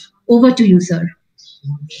challenges. Over to you, sir.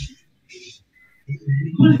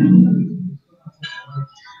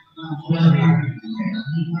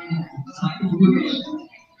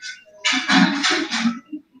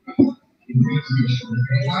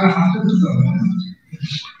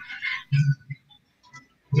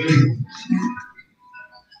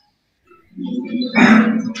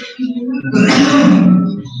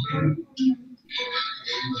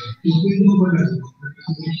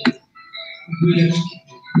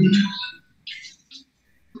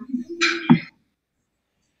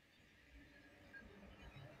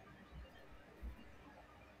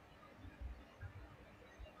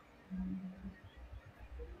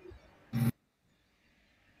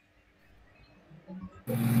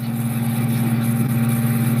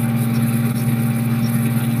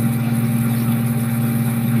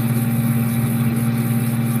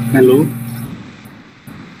 Hello.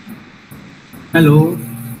 Hello.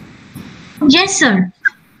 Yes, sir.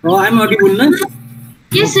 Oh, I'm audible, no?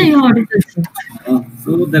 Yes, sir, you're audible, sir.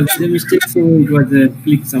 So there was a mistake, so it was a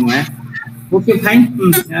click somewhere. Okay, fine.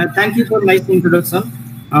 Thank you for nice introduction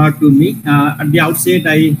to me. At the outset,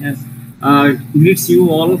 I greet you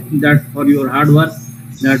all that for your hard work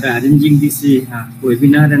that arranging this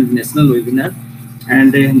webinar and national webinar.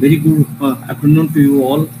 And very good afternoon to you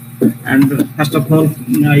all. And first of all,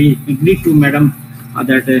 I greet to Madam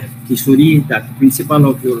that Kishori, that principal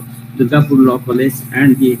of your Durgapur Law College,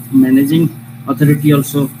 and the managing authority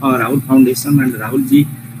also, Rahul Foundation, and Rahul Ji,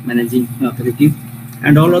 managing authority,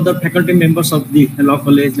 and all other faculty members of the Law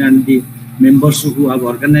College and the members who have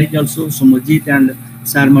organized also, Somojit and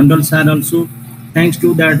Sir Mandal Sir also. Thanks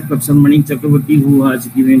to that Professor Manik Chakraborty, who has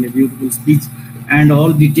given a beautiful speech and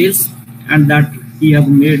all details, and that he have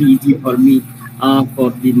made easy for me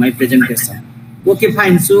for my presentation. Okay,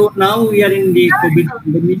 fine. So now we are in the COVID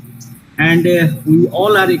pandemic, and we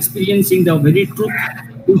all are experiencing the very truth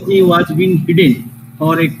which was being hidden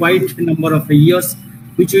for a quite number of years,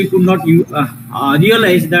 which we could not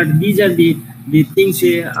realize that these are the things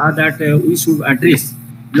that we should address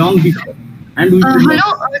long before. And we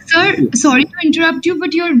hello, sir. Sorry to interrupt you,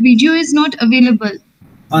 but your video is not available.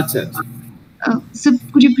 Achha. So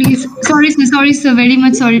could you please? Sorry, sir. Very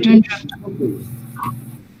much sorry to interrupt.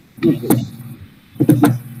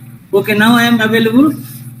 Okay, now I am available.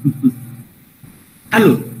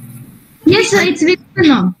 Hello. Yes, sir. It's visible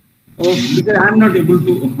now. Oh, because I am not able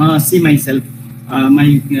to see myself.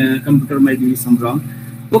 My computer might be some wrong.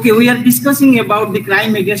 Okay, we are discussing about the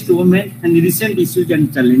crime against women and the recent issues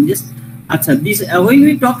and challenges. Achha, this when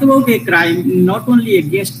we talk about a crime, not only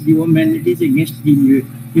against the women, it is against the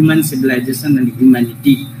human civilization and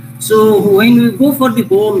humanity. So when we go for the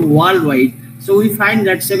whole worldwide, so we find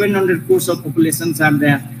that 700 crores of populations are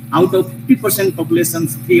there. Out of 50%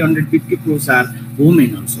 populations, 350 crores are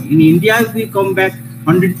women also. In India, if we come back,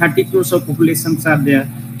 130 crores of populations are there.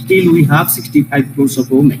 Still, we have 65 crores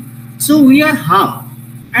of women. So we are half.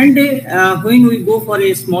 And when we go for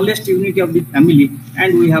a smallest unit of the family,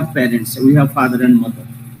 and we have parents, we have father and mother.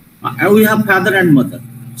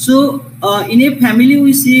 So in a family,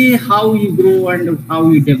 we see how we grow and how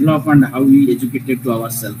we develop and how we educate to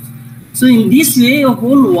ourselves. So in this way, a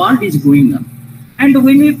whole world is going on. And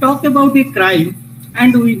when we talk about a crime,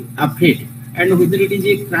 and we afraid, and whether it is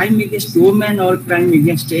a crime against woman or crime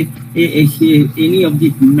against any of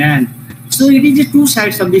the man, so it is two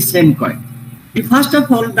sides of the same coin. First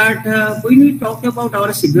of all, that when we talk about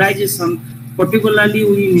our civilization, particularly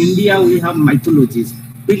in India, we have mythologies.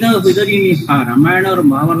 Whether in Ramayana or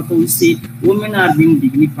Mahabharata, we see women are being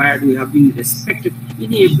dignified, we have been respected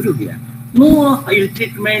in everywhere. No ill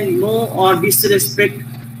treatment, no disrespect.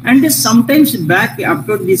 And sometimes back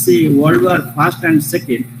after this World War First and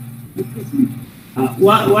Second,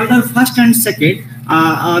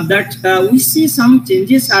 that we see some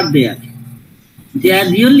changes are there. There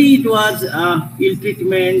really it was ill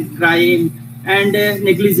treatment, crime, and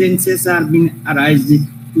negligences are being arising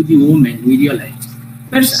to the women. We realized.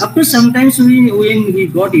 But after sometimes when we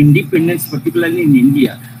got independence, particularly in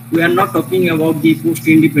India, we are not talking about the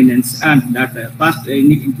post-independence and that past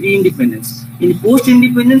pre-independence. In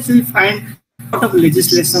post-independence, we find a lot of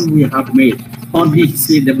legislation we have made for the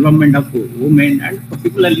development of women and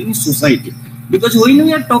particularly in society. Because when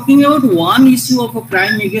we are talking about one issue of a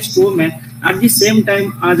crime against women, at the same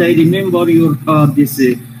time, as I remember your this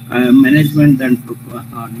management and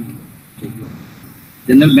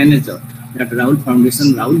general manager, that Rahul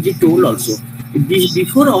Foundation, Rahulji told also,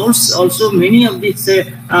 before also many of these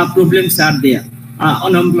problems are there.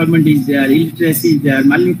 Unemployment is there, illiteracy is there,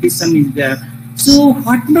 malnutrition is there. So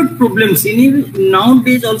what not problems?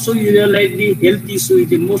 Nowadays also you realize the health issue is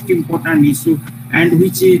the most important issue, and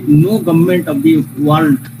which no government of the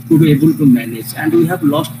world could be able to manage. And we have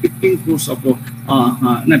lost 15 crores of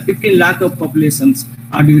 15 lakh of populations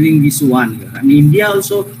during this 1 year. And India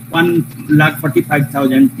also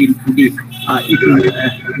 1,45,000 till today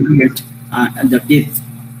the death.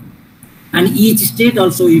 And each state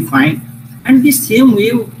also we find, and the same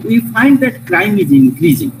way we find that crime is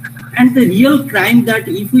increasing. And the real crime that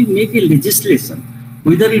if we make a legislation,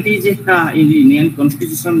 whether it is in Indian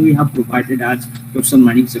Constitution we have provided, as Professor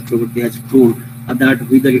Manik Chakraborty has told, that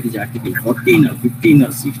whether it is Article 14 or 15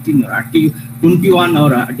 or 16 or Article 21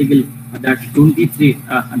 or Article that 23,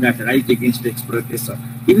 that right against exploitation.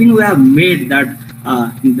 Even we have made that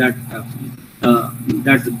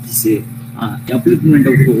this upliftment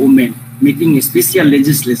of women, making a special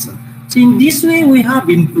legislation. So in this way we have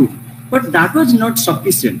improved, but that was not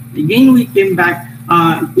sufficient. Again we came back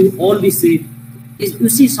to all this. You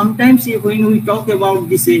see, sometimes when we talk about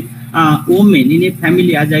this women in a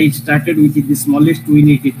family, as I started with the smallest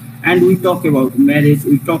unit, and we talk about marriage,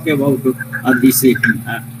 we talk about this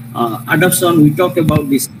adoption, we talk about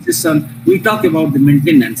this succession, we talk about the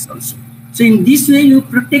maintenance also. So in this way, you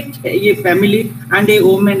protect a family and a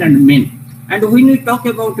woman and men. And when we talk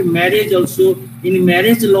about marriage also, in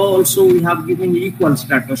marriage law also, we have given equal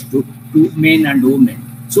status to men and women.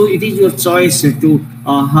 So it is your choice to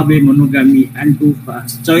have a monogamy and to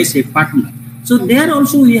choose a partner. So there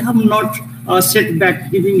also we have not set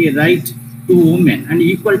back giving a right to women, and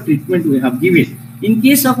equal treatment we have given. In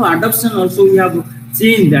case of adoption also, we have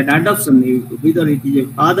seen that adoption, whether it is a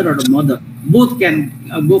father or a mother, both can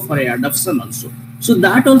go for a adoption also. So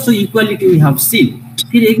that also equality we have seen.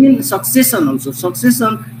 Here again, succession also.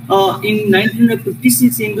 Succession in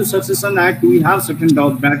 1956 in the Succession Act, we have certain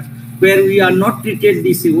drawbacks where we are not treated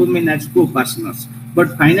these women as co-partners.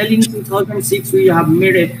 But finally in 2006, we have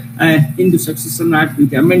made in the Succession Act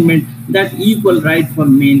with amendment that equal right for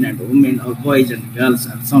men and women, or boys and girls,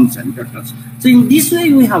 or sons and daughters. So in this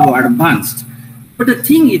way, we have advanced. But the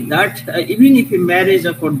thing is that even if a marriage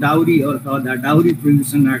for dowry or the Dowry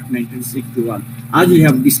Prohibition Act 1961, as we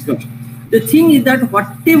have discussed, the thing is that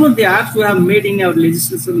whatever the acts we have made in our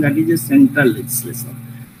legislation, that is a central legislation.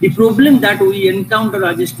 The problem that we encounter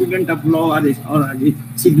as a student of law or as a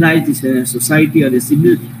civilized society or a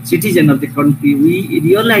civil citizen of the country, we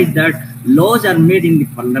realize that laws are made in the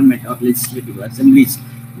parliament or legislative assemblies.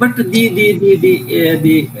 But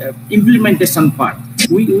the implementation part,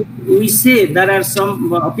 we say there are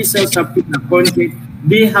some officers have been appointed,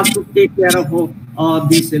 they have to take care of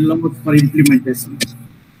these laws for implementation.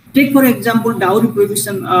 Take for example, Dowry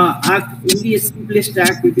Prohibition Act, only a simplest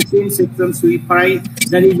act with the 10 sections. We find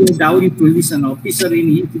there is a dowry prohibition officer in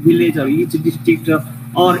each village or each district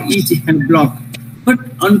or each block. But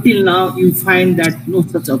until now, you find that no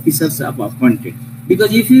such officers are appointed.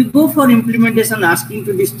 Because if you go for implementation asking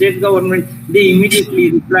to the state government, they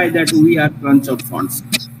immediately reply that we are crunch of funds.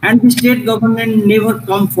 And the state government never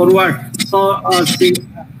come forward for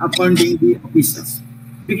appointing the officers.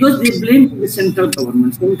 Because they blame the central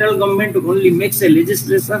government. Central government only makes a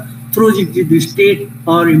legislation, throws it to the state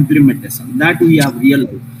for implementation. That we have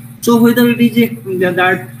realized. So whether it is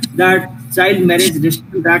that Child Marriage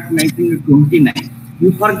Restriction Act 1929,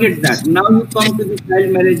 you forget that. Now you come to the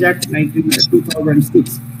Child Marriage Act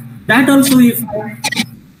 2006. That also you find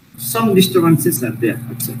some disturbances are there.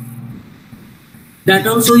 That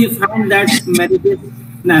also you find that marriages,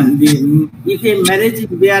 if a marriage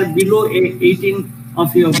they are below 18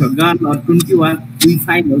 of your girl or 21, we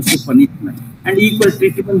find also punishment and equal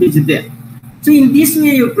treatment is there. So in this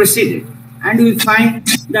way you proceed and we find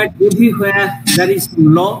that everywhere there is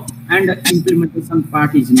some law and implementation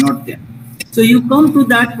part is not there. So you come to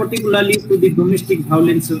that particularly to the Domestic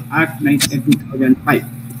Violence Act 2005.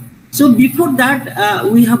 So before that,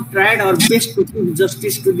 we have tried our best to give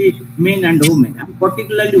justice to the men and women, and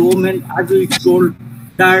particularly women, as we told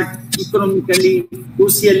that economically,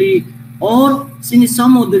 socially, or in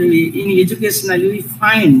some other way, in educationally, we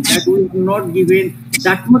find that we have not given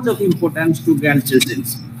that much of importance to girl children.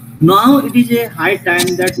 Now it is a high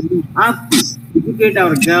time that we have to educate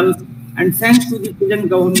our girls, and thanks to the present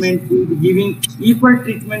government who is giving equal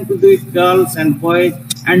treatment to the girls and boys,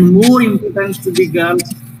 and more importance to the girls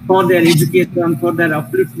for their education, for their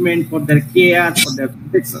upliftment, for their care, for their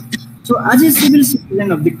protection. So as a civil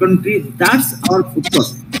citizen of the country, that's our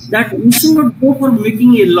focus. That we should not go for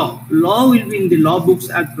making a law. Law will be in the law books,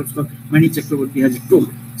 as Professor Mani Chakraborty has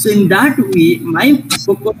told. So in that way, my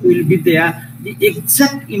focus will be there, the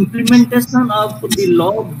exact implementation of the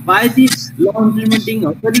law by the law implementing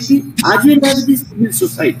authority as well as the civil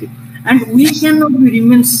society. And we cannot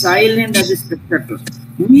remain silent as a spectators.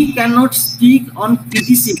 We cannot speak on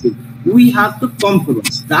criticism. We have to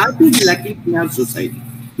compromise. That is lacking in our society.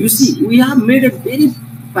 You see, we have made a very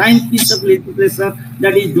fine piece of legislation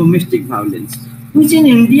that is domestic violence, which in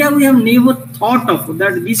India we have never thought of,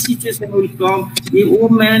 that this situation will come, the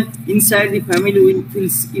woman inside the family will feel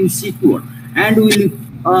insecure and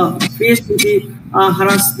will face the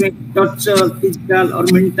harassment, torture, physical or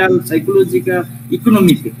mental, psychological,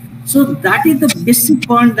 economic. So that is the basic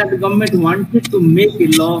point that the government wanted to make a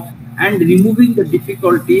law and removing the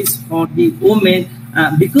difficulties for the woman,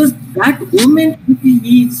 because that woman, if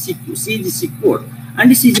she is secure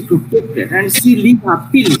and she is protected and she live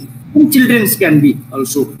happily, and children can be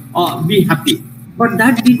also be happy. But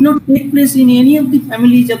that did not take place in any of the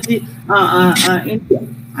families of the India.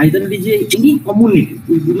 Either it is any community,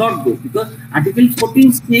 we do not go, because Article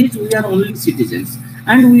 14 says we are only citizens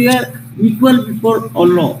and we are equal before all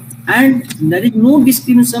law. And there is no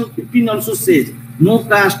discrimination. 15 also says no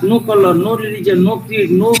caste, no color, no religion, no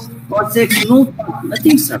creed, no sex, no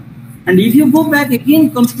nothing, sir. And if you go back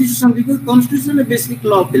again, Constitution, because Constitution is a basic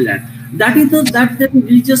law of the land. That is the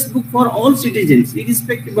religious book for all citizens,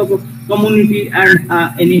 irrespective of community and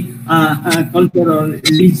any culture or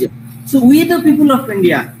religion. So we, the people of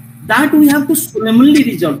India, that we have to solemnly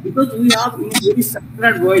resolve, because we have in a very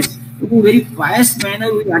sacred voice, in a very pious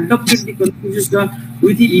manner, we adopted the Constitution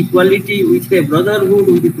with the equality, with a brotherhood,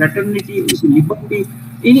 with the fraternity, with the liberty,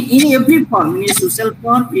 in every form, in a social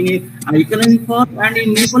form, in a economic form, and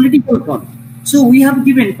in a political form. So we have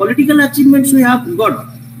given political achievements, we have got,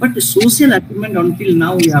 but the social achievement until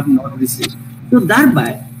now we have not received. So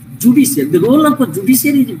thereby, judiciary, the role of a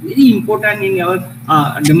judiciary is very important in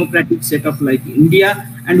our democratic setup like India,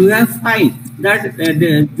 and we have find that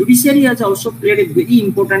the judiciary has also played a very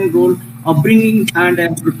important role of bringing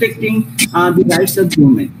and protecting the rights of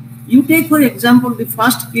women. You take, for example, the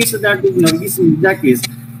first case that is Nargis Mirza case,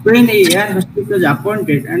 when a air hostess was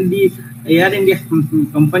appointed and the Air India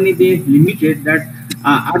company, they limited that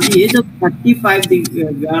at the age of 35, the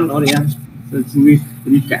girl or air hostess will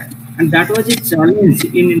retire. And that was a challenge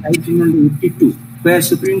in 1982, where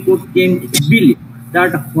Supreme Court came a bill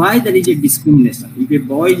that why there is a discrimination. If a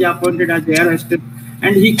boy is appointed as air hostess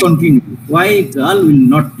and he continues, why a girl will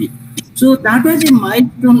not be? So that was a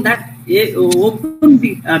milestone that opened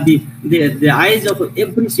the eyes of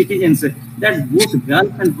every citizen, that both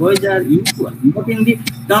girls and boys are equal, not in the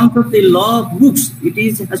terms of the law books.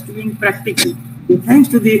 It has to be in practical. So thanks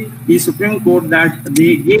to the Supreme Court that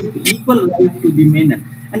they gave equal right to the men.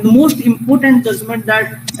 And the most important judgment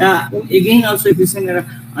that again also if you say that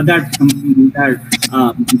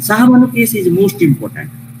Sahabanu case is most important,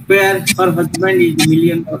 where her husband is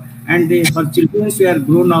millionaire and her children were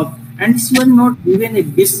grown up and she was not given a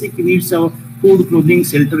basic needs of food, clothing,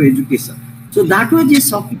 shelter, education. So that was a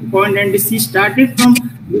shocking point, and she started from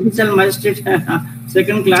judicial magistrate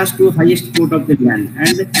second class to highest court of the land.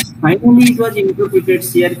 And finally, it was interpreted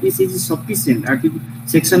CRPC is sufficient. Article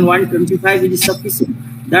Section 125 is sufficient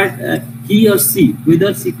that he or she,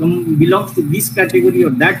 whether she belongs to this category or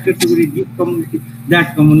that category, this community,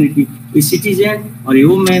 that community, a citizen or a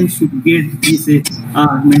woman should get this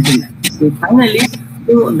maintenance. So finally,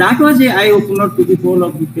 so that was a eye opener to the whole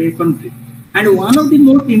of the country. And one of the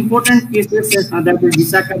most important cases that is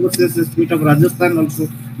Visakha versus the state of Rajasthan also.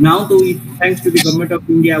 Now, though, thanks to the government of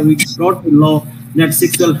India, we brought a law that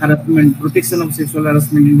sexual harassment, protection of sexual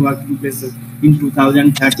harassment in working places in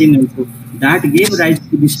 2013 also. That gave rise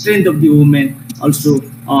to the strength of the women also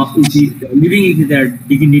living with their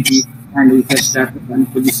dignity and with their status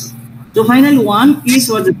and position. So finally, one case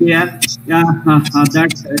was there that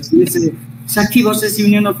case, Sakhi versus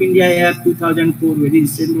Union of India Air 2004, very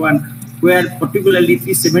recent one, where particularly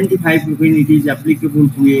 375 when it is applicable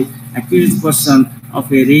to a accused person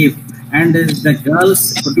of a rape, and the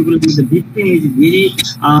girls, particularly the victim, is very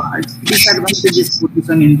disadvantageous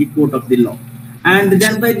position in the court of the law. And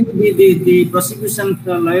then by the prosecution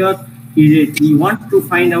lawyer, he wants to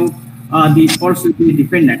find out the faults with the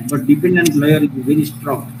defendant, but defendant lawyer is very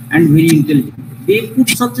strong and very intelligent. They put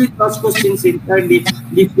such a cross questions inside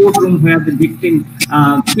the courtroom where the victim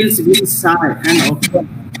feels very shy and awkward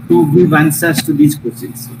to give answers to these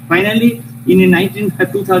questions. Finally, in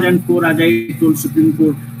 2004, as I told, Supreme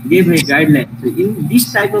Court gave a guideline. So in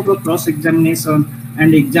this type of a cross-examination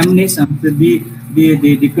and examination,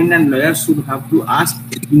 the defendant lawyer should have to ask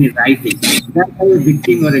in writing. That how a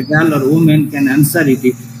victim or a girl or woman can answer it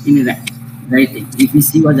in writing. If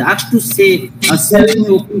she was asked to say herself in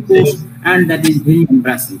open court, and that is very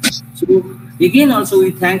embarrassing. So again, also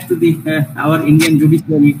we thanks to the our Indian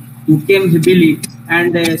judiciary who came heavily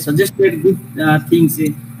and suggested good things,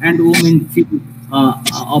 and women feel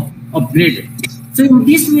upgraded. So in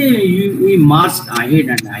this way, we marched ahead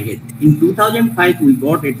and ahead. In 2005, we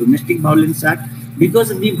got a Domestic Violence Act because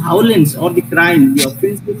the violence or the crime, the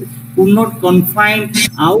offences could not confine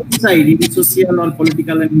outside in the social or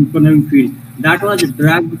political and economic field. That was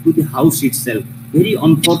dragged to the house itself. Very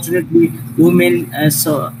unfortunately, women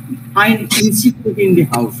find insecurity in the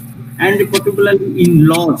house, and particularly in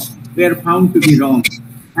laws were found to be wrong.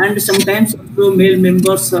 And sometimes also male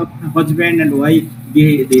members of husband and wife,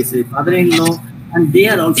 they say father-in-law, and they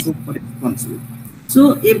are also responsible.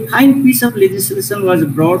 So a fine piece of legislation was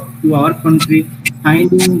brought to our country,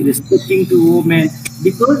 finding, respecting to women,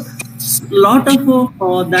 because a lot of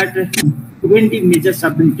that preventive measures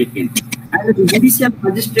have been taken. And the judicial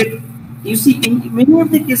magistrate, you see, in many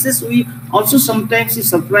of the cases, we also sometimes is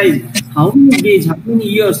surprised how many days, how many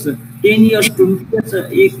years, 10 years, 20 years,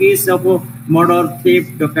 a case of murder,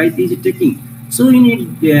 theft, dacoity is taking. So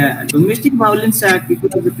in the Domestic Violence Act, it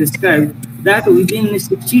was prescribed that within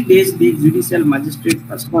 60 days, the judicial magistrate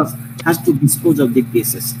first has to dispose of the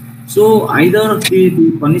cases. So either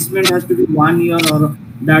the punishment has to be 1 year or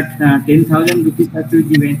that 10,000 rupees has to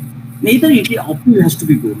be given. Neither appeal has to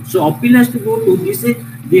be good. So appeal has to go to this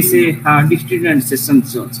district and session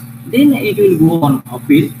judge. Then it will go on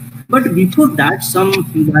appeal. But before that, some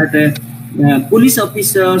police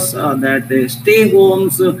officers, stay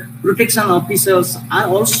homes, protection officers are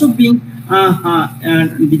also being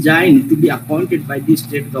designed to be appointed by the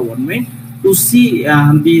state government to see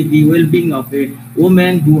the well-being of a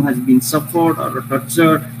woman who has been suffered or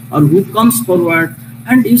tortured or who comes forward.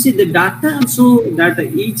 And you see the data also that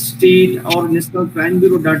each state or National Crime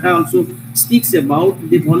Bureau data also speaks about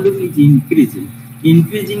the volume is increasing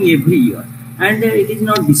every year, and it is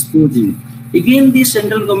not disposing. Again, the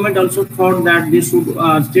central government also thought that they should,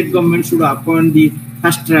 state government should appoint the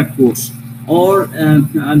fast track course, or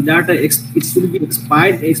that it should be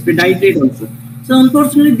expedited also. So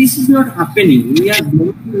unfortunately, this is not happening. We are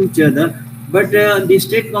blaming each other, but the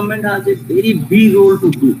state government has a very big role to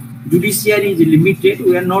do. Judiciary is limited.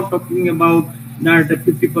 We are not talking about that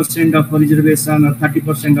 50% of reservation or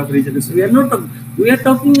 30% of reservation. We are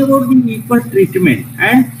talking about the equal treatment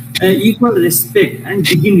and equal respect and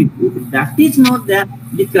dignity. If that is not there,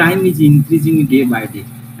 the crime is increasing day by day.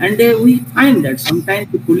 And we find that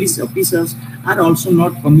sometimes the police officers are also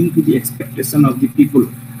not coming to the expectation of the people.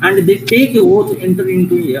 And they take a oath, enter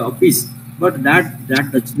into a office, but that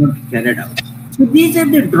does not carried out. So these are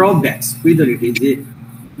the drawbacks, whether it is a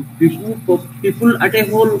people at a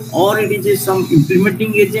whole, or it is some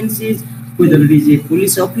implementing agencies, whether it is a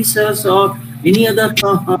police officers or any other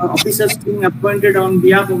officers being appointed on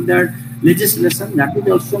behalf of that legislation, that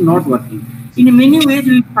is also not working. In many ways,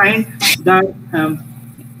 we find that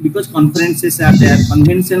because conferences are there,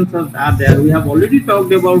 conventions are there. We have already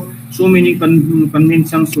talked about so many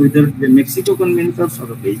conventions, whether the Mexico conventions or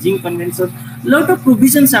the Beijing conventions. A lot of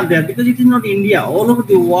provisions are there because it is not India. All over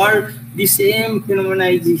the world, the same phenomena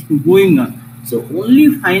is going on. So only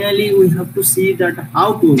finally we have to see that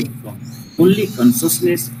how to overcome. Only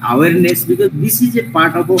consciousness, awareness, because this is a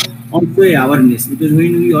part of also a awareness. Because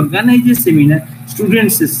when we organize a seminar,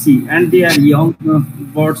 students see, and they are young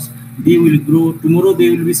birds, they will grow. Tomorrow they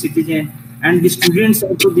will be citizen, and the students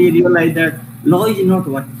also they realize that law is not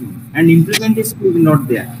working and implementation is not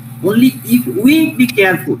there. Only if we be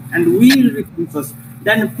careful and we will be conscious,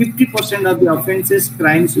 then 50% of the offenses,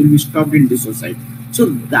 crimes will be stopped in the society. So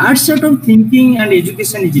that sort of thinking and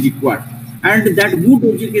education is required. And that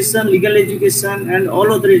good education, legal education, and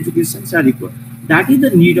all other educations are required. That is the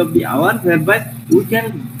need of the hour, whereby we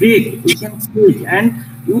can break, we can change, and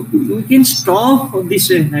we can stop this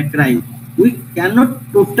crime. We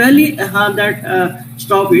cannot totally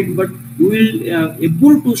stop it, but we will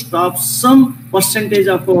able to stop some percentage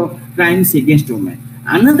of crimes against women.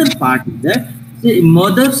 Another part is that the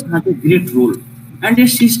mothers have a great role, and a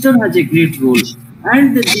sister has a great role.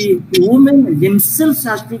 And the women themselves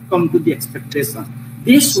has to come to the expectation.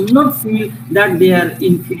 They should not feel that they are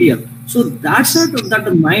inferior. So that sort of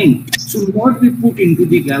that mind should not be put into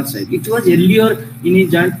the girl side. It was earlier in a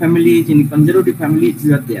joint families, in a conservative families,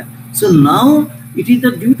 it was there. So now it is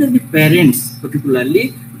the duty of the parents,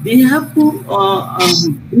 particularly, they have to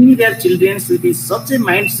bring their children with such a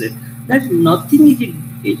mindset that nothing is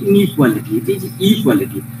inequality, it is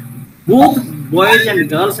equality. Both boys and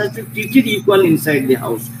girls have to be treated equal inside the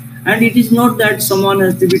house, and it is not that someone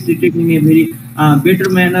has to be treated in a very better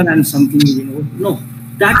manner and something, no,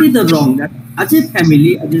 that is the wrong. That as a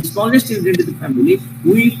family, as the smallest unit of the family,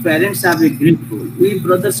 we parents have a great role, we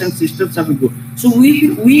brothers and sisters have a role. So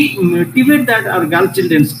we motivate that our girl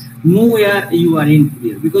children know where you are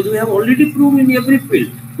inferior, because we have already proved in every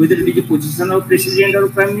field, whether it is a position of president or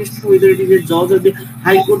prime minister, whether it is a judge of the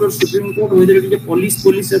high court or supreme court, whether it is a police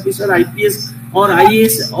officer, IPS or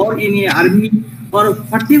IAS, or in a army, or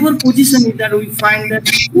whatever position is that, we find that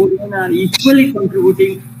women are equally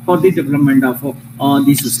contributing for the development of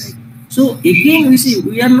the society. So again, we see,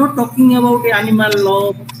 we are not talking about a animal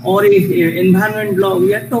law or a environment law.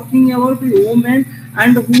 We are talking about a woman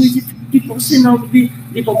and who is 50% of the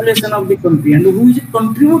population of the country and who is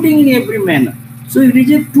contributing in every manner. So it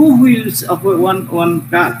is a two wheels of one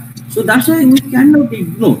car. So that's why we cannot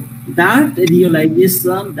ignore that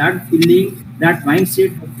realization, that feeling, that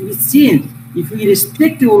mindset has to be changed. If we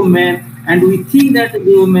respect a woman and we think that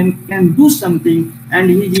the woman can do something and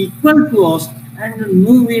he is equal to us, and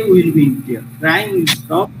no way we will be in fear. Crime will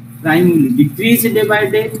stop, crime will decrease day by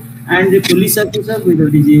day, and the police officer, whether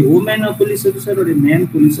it is a woman or police officer or a man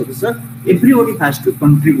police officer, everybody has to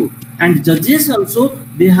contribute. And judges also,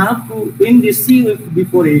 they have to, when they see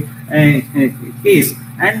before a case,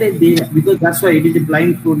 and they, because that's why it is a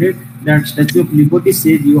blindfolded, that Statue of Liberty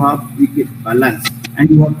says you have to keep balance and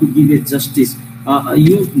you have to give a justice.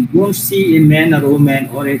 You don't see a man or woman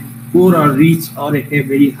or a poor or rich or a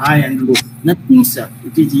very high and low. Nothing, sir.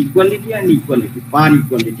 It is equality and equality, par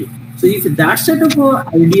equality. So if that set of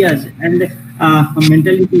ideas and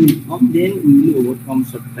mentality will come, then we will overcome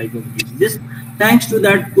such type of diseases. Thanks to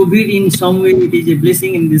that, COVID in some way, it is a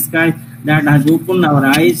blessing in disguise that has opened our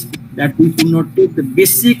eyes, that we could not take the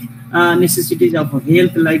basic necessities of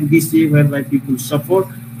health like this, whereby people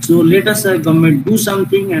suffer. So let us government do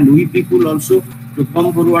something, and we people also to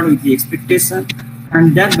come forward with the expectation,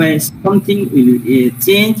 and that way something will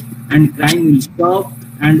change and crime will stop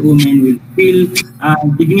and women will feel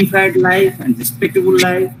dignified life and respectable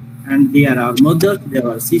life, and they are our mothers, they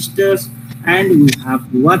are our sisters, and we have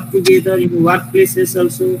to work together in workplaces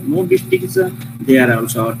also, no distinction. They are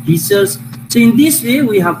also our teachers. So in this way,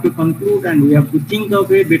 we have to conclude and we have to think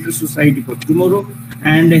of a better society for tomorrow,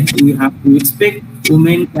 and we have to expect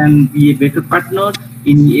women can be a better partner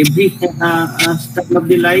in every step of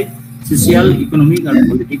the life, social, economic, or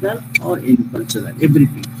political, or in cultural,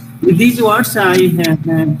 everything. With these words, I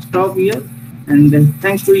stop here, and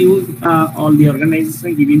thanks to you, all the organizers,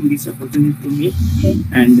 giving this opportunity to me,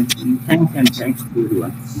 and thanks to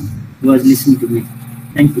everyone who was listening to me.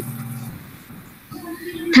 Thank you.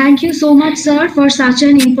 Thank you so much, sir, for such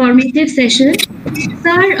an informative session.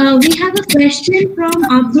 Sir, we have a question from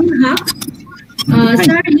Abdul Haq.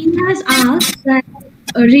 Sir, he has asked that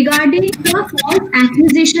regarding the false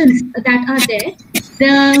accusations that are there,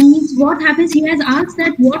 means what happens, he has asked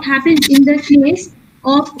that what happens in the case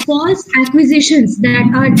of false acquisitions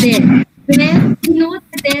that are there, where we know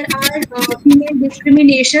that there are female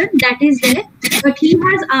discrimination that is there, but he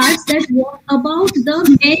has asked that what about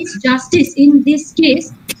the men's justice in this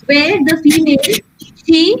case, where the female,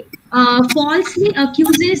 she falsely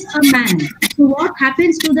accuses a man. So what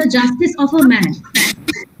happens to the justice of a man?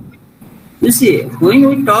 You see, when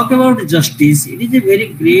we talk about justice, it is a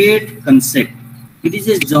very great concept. It is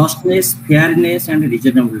a justness, fairness, and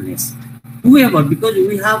reasonableness. Whoever, because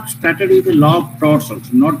we have started with a law of torts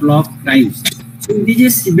also, not law of crimes. So it is a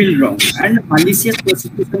civil wrong, and malicious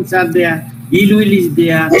prosecutions are there, ill will is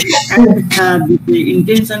there, and the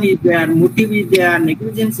intention is there, motive is there,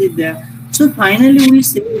 negligence is there. So finally, we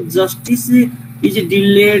say justice is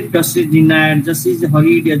delayed, justice denied, justice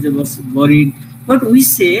hurried, as worried. But we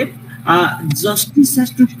say justice has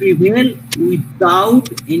to prevail without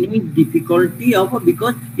any difficulty of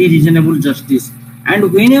because a reasonable justice.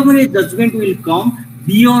 And whenever a judgment will come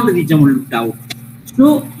beyond reasonable doubt.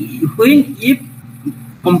 So when if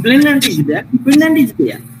complainant is there, defendant is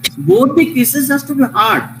there, both the cases has to be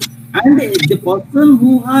heard. And the person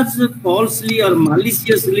who has falsely or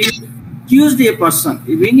maliciously accused a person,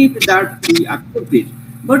 even if that we accept it,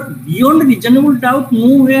 but beyond reasonable doubt,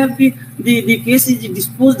 nowhere the case is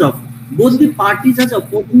disposed of. Both the parties has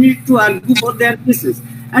opportunity to argue for their cases,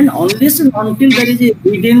 and unless and until there is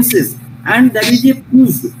evidences and there is a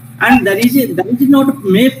proof, and there is not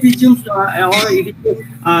may presume or it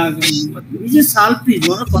is a shall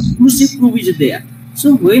presume or conclusive proof is there.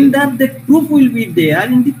 So when that the proof will be there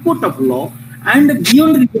in the court of law and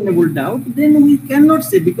beyond reasonable doubt, then we cannot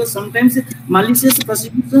say, because sometimes malicious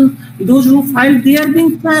prosecution, those who filed, they are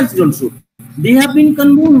being charged also, they have been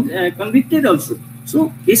convicted also.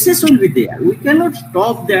 So cases will be there. We cannot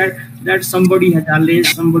stop that somebody has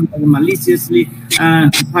alleged, somebody has maliciously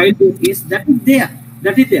filed a case. That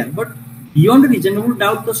is there. But beyond reasonable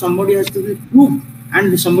doubt, so somebody has to be proved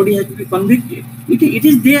and somebody has to be convicted. It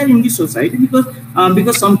is there in the society because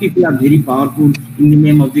some people are very powerful in the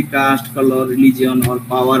name of the caste, color, religion, or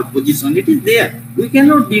power, position. It is there. We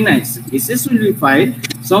cannot deny. Cases will be filed.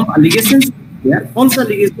 Some allegations will be there. False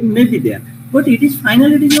allegations may be there. But it is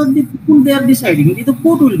finally, it is not the people they are deciding. It is the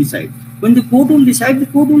court will decide. When the court will decide, the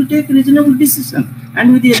court will take reasonable decision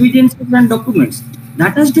and with the evidence and documents.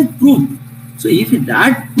 That has to prove. So if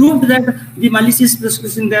that proved that the malicious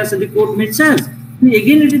prosecution there, so the court may charge.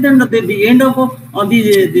 Again, it is the end of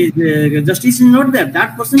the justice is not there.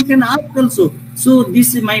 That person can ask also. So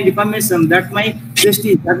this is my defamation, that my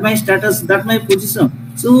prestige, that my status, that my position.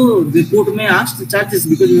 So the court may ask the charges,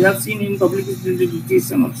 because we have seen in public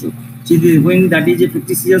litigation also. So when that is a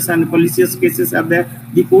fictitious and malicious cases are there,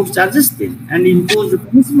 the court charges them and impose the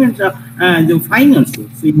punishment, the fine also.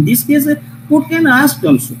 So in this case, court can ask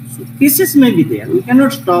also. So cases may be there. We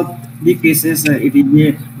cannot stop the cases. It is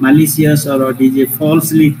a malicious or it is a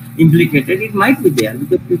falsely implicated. It might be there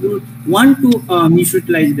because people want to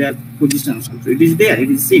misutilize their positions also. It is there. It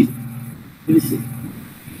is seen. It is seen.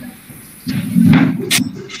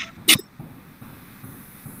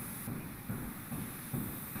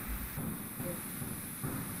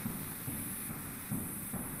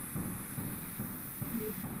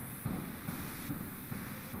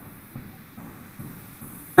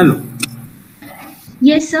 Hello.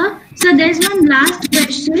 Yes, sir. So there's one last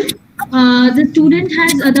question.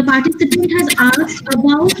 The participant has asked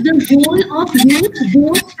about the role of youth,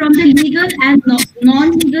 both from the legal and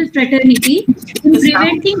non-legal fraternity, in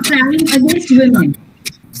preventing crime against women.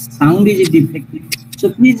 Sound is defective.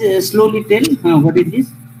 So please slowly tell what it is.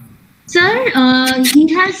 Sir,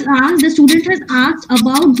 the student has asked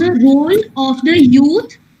about the role of the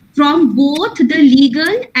youth from both the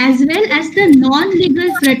legal as well as the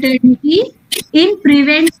non-legal fraternity in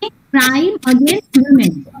preventing crime against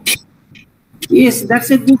women. Yes,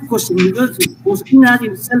 that's a good question, because the question has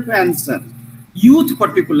itself answer. Youth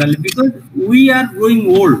particularly, because we are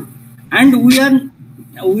growing old and we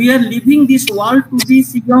are leaving this world to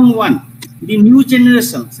this young one, the new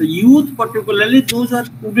generation. So youth particularly, those are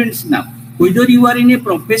students now. Whether you are in a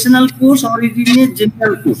professional course or in a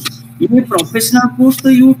general course. In a professional course, so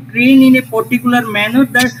you train in a particular manner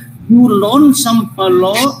that you learn some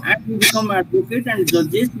law and you become advocate and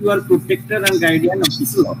judges. You are protector and guardian of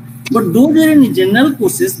this law. But those are in general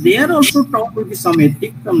courses, they are also taught with some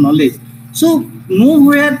ethics, some knowledge. So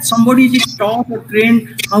nowhere somebody is taught or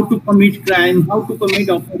trained how to commit crime, how to commit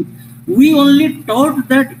offense. We only taught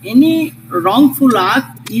that any wrongful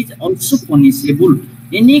act is also punishable.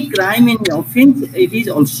 Any crime, any offense, it is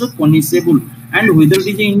also punishable. And whether it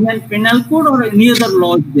is Indian Penal Code or any other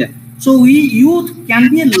law is there. So youth can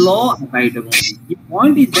be a law abiding. The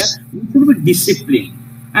point is that we should be disciplined.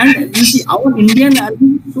 And you see, our Indian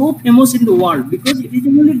army is so famous in the world because it is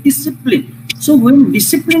only discipline. So when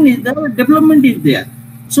discipline is there, development is there.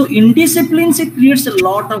 So indiscipline creates a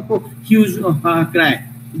lot of huge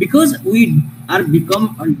crime because we are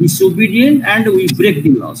become disobedient and we break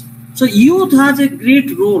the laws. So youth has a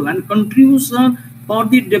great role and contribution for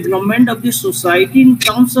the development of the society in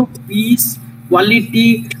terms of peace,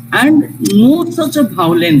 quality, and no such a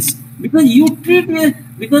violence. Because you treat a,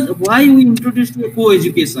 because why we introduced a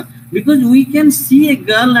co-education? Because we can see a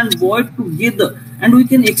girl and boy together and we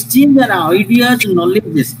can exchange our ideas,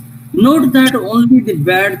 knowledges. Not that only the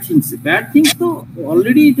bad things. Bad things, so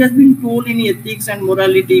already it has been told in ethics and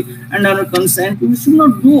morality and our consent. We should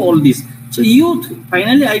not do all this. So youth,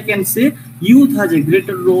 finally I can say, youth has a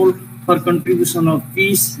greater role for contribution of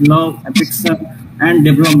peace, love, affection, and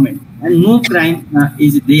development. And no crime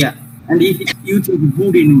is there. And if youth is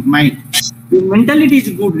good in mind, the mentality is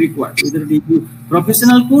good required, whether it is a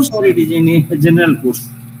professional course or it is in a general course.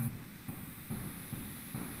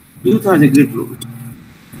 Youth has a great role.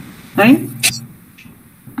 Fine.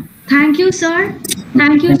 Thank you, sir.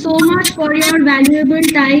 Thank you so much for your valuable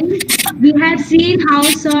time. We have seen how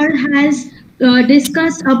sir has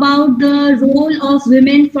discussed about the role of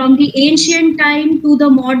women from the ancient time to the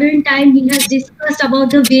modern time. He has discussed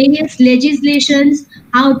about the various legislations,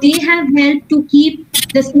 how they have helped to keep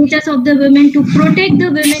the status of the women, to protect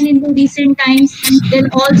the women in the recent times, then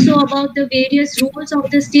also about the various roles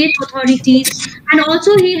of the state authorities. And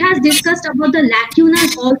also he has discussed about the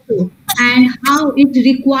lacunas also and how it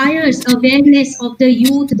requires awareness of the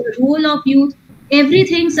youth, the role of youth.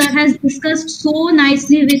 Everything sir has discussed so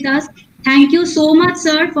nicely with us. Thank you so much,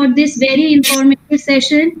 sir, for this very informative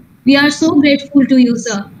session. We are so grateful to you,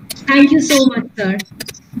 sir. Thank you so much, sir.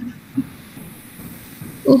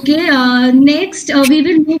 Okay, next we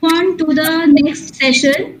will move on to the next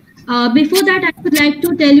session. Before that, I would like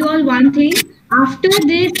to tell you all one thing. After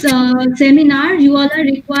this seminar, you all are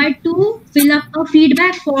required to fill up a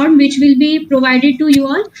feedback form which will be provided to you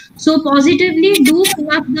all. So positively do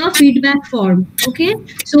fill up the feedback form. Okay,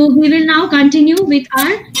 so we will now continue with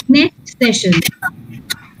our next session.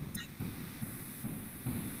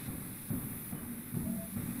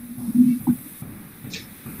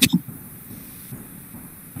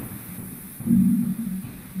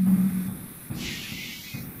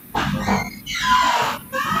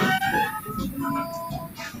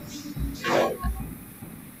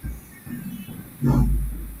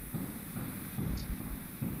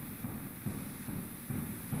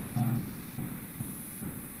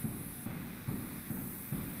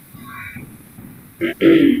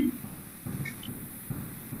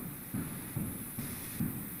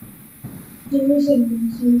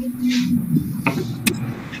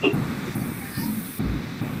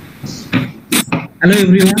 Hello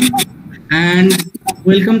everyone, and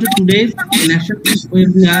welcome to today's national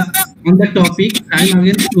webinar on the topic crime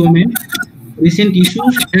against women, recent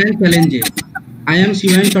issues and challenges. I am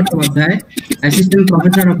Shivan Chattopadhyay, Assistant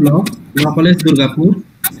Professor of Law, Law College Durgapur.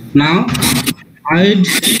 Now, I'd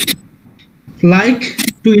like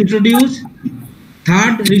to introduce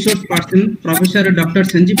third resource person, Professor Dr.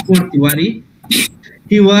 Sanjeev Kumar Tiwari.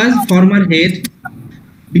 He was former head,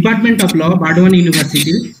 Department of Law, Bardwan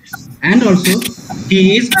University, and also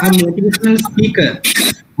he is a motivational speaker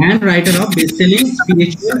and writer of best-selling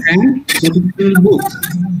spiritual and motivational books.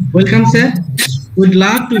 Welcome, sir. We'd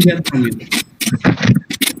love to hear from you.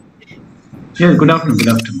 Yes, good afternoon. Good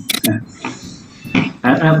afternoon.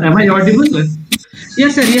 Am I audible?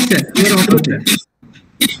 Yes, sir. Yes, sir. You are audible, sir.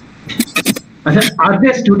 Are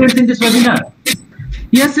there students in this webinar?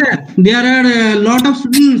 Yes, sir. There are a lot of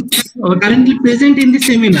students currently present in this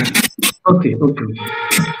seminar. Okay.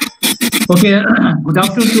 Okay, good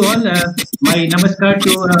afternoon to all. My namaskar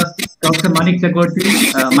to Dr. Manik Chakraborty,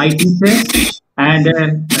 my teacher, and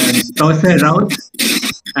Professor Raut.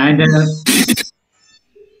 And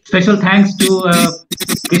special thanks to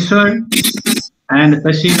Kishore and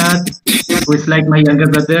Sashinath, who is like my younger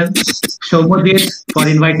brother, Shomodir, for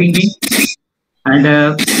inviting me. And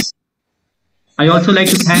I also like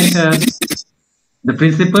to thank the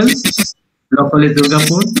principal, Law College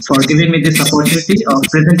Durgapur, for giving me this opportunity of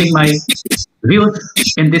presenting my views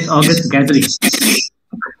in this August gathering.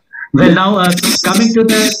 Well, now coming to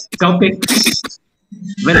the topic,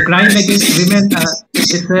 well, crime against women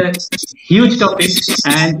is a huge topic,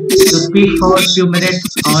 and to speak for a few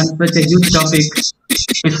minutes on such a huge topic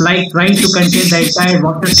is like trying to contain the entire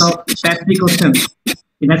waters of Pacific Ocean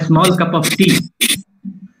in a small cup of tea.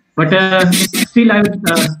 But still, I would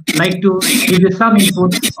like to give you some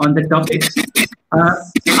input on the topic.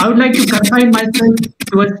 I would like to confine myself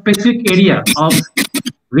to a specific area of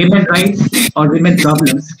women rights or women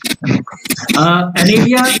problems, an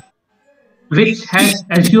area which has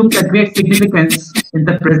assumed a great significance in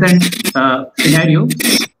the present scenario,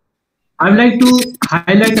 I would like to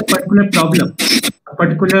highlight a particular problem, a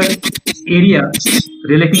particular area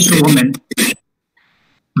relating to women,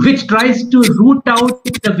 which tries to root out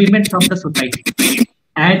the women from the society.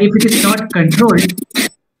 And if it is not controlled,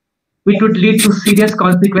 it would lead to serious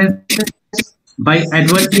consequences by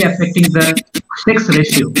adversely affecting the sex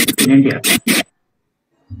ratio in India.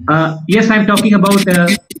 Yes, I'm talking about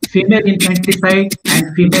female infanticide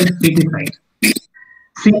and female feticide.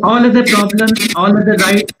 See, all other problems, all other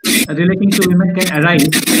rights relating to women can arise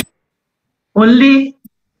only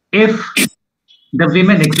if the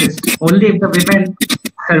women exist, only if the women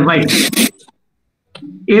survive.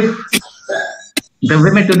 If the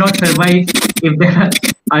women do not survive, if there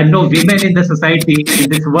are no women in the society, in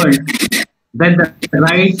this world, then the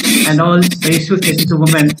rights and all the issues related to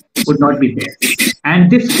women would not be there.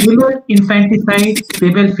 And this female infanticide,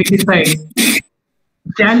 female feticide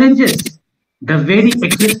challenges the very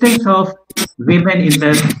existence of women in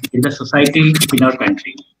the society in our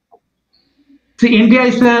country. See, India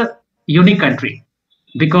is a unique country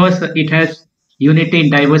because it has unity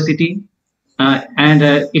in diversity, and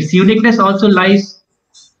its uniqueness also lies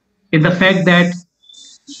in the fact that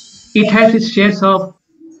it has its shares of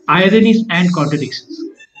ironies and contradictions.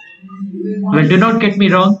 Well, do not get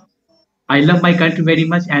me wrong. I love my country very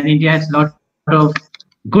much, and India has a lot of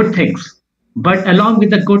good things. But along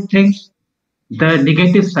with the good things, the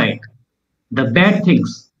negative side, the bad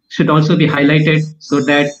things should also be highlighted so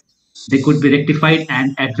that they could be rectified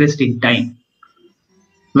and addressed in time.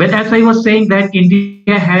 Well, as I was saying, that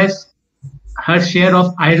India has her share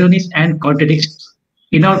of ironies and contradictions.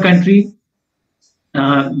 In our country,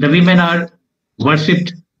 the women are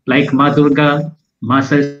worshipped like Ma Durga, Ma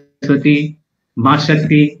Saraswati, Ma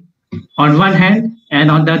Shakti on one hand, and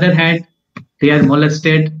on the other hand, they are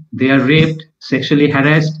molested, they are raped, sexually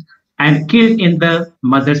harassed, and killed in the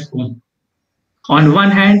mother's womb. On one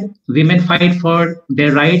hand, women fight for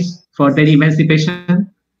their rights, for their emancipation,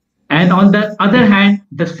 and on the other hand,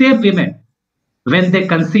 the same women, when they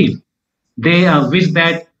conceive, they wish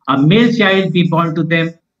that a male child be born to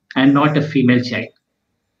them and not a female child.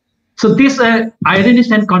 So these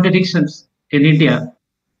ironies and contradictions in India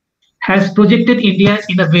has projected India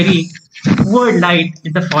in a very poor light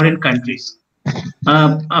in the foreign countries.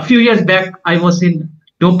 A few years back, I was in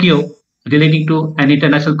Tokyo relating to an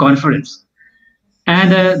international conference.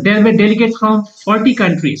 And there were delegates from 40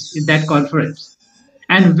 countries in that conference.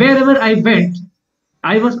 And wherever I went,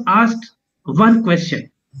 I was asked one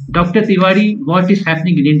question. Dr. Tiwari, what is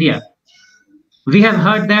happening in India? We have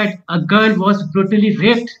heard that a girl was brutally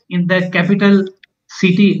raped in the capital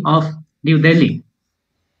city of New Delhi,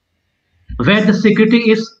 where the security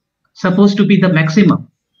is supposed to be the maximum.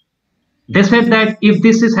 They said that if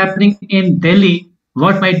this is happening in Delhi,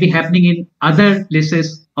 what might be happening in other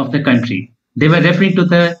places of the country? They were referring to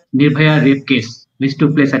the Nirbhaya rape case, which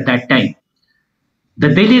took place at that time. The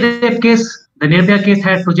Delhi rape case, the Nirbhaya case,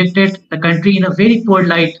 had projected the country in a very poor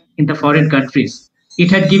light in the foreign countries. It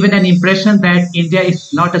had given an impression that India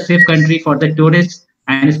is not a safe country for the tourists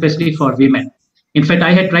and especially for women. In fact,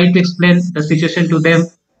 I had tried to explain the situation to them.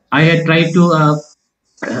 I had tried to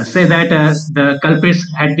say that the culprits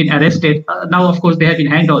had been arrested. Now, of course, they have been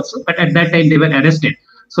hanged also, but at that time they were arrested.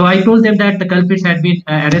 So I told them that the culprits had been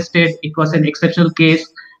arrested. It was an exceptional case,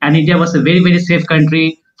 and India was a very, very safe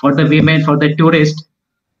country for the women, for the tourists.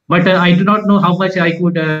 But I do not know how much I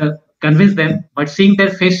could convince them. But seeing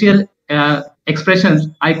their facial expressions,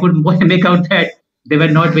 I could make out that they were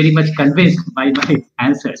not very much convinced by my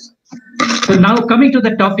answers. So now coming to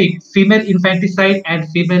the topic, female infanticide and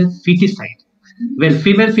female feticide. Well,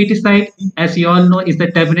 female feticide, as you all know, is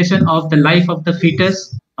the termination of the life of the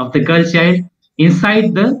fetus, of the girl child,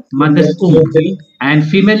 inside the mother's womb. And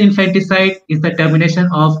female infanticide is the termination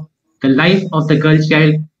of the life of the girl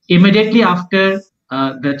child immediately after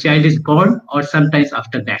the child is born or sometimes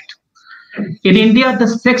after that. In India, the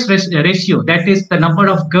sex ratio, that is the number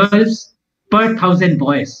of girls per 1,000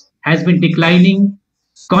 boys, has been declining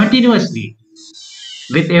continuously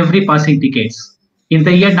with every passing decades. In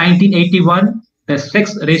the year 1981, the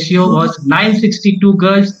sex ratio was 962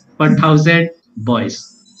 girls per 1,000 boys.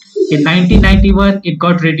 In 1991, it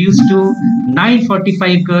got reduced to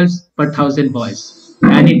 945 girls per 1,000 boys.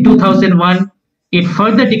 And in 2001, it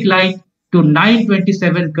further declined to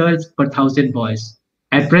 927 girls per 1,000 boys.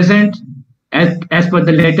 At present, as per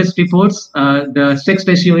the latest reports, the sex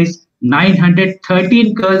ratio is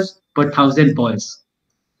 913 girls per 1,000 boys.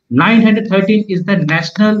 913 is the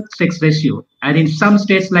national sex ratio. And in some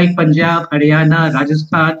states like Punjab, Haryana,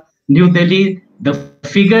 Rajasthan, New Delhi, the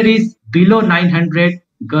figure is below 900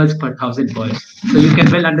 girls per 1,000 boys. So you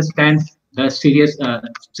can well understand the serious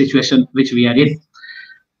situation which we are in.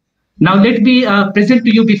 Now let me present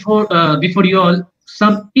to you before you all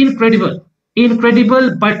some incredible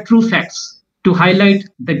but true facts to highlight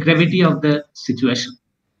the gravity of the situation.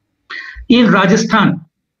 In Rajasthan,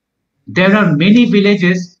 there are many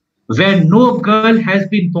villages where no girl has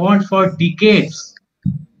been born for decades.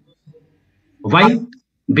 Why?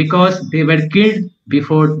 Because they were killed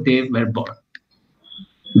before they were born.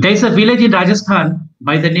 There is a village in Rajasthan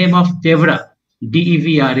by the name of Devra,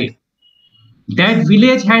 Devra. That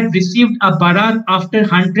village had received a barat after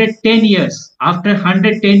 110 years. After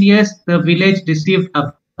 110 years, the village received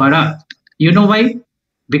a barat. You know why?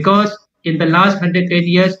 Because in the last 110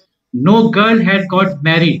 years, no girl had got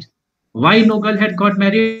married. Why no girl had got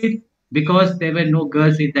married? Because there were no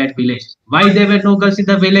girls in that village. Why there were no girls in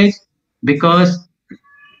the village? Because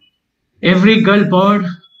every girl born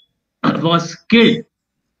was killed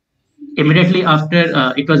immediately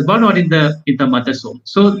after it was born or in the mother's home.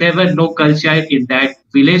 So there were no girl child in that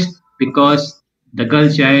village because the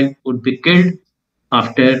girl child would be killed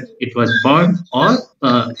after it was born or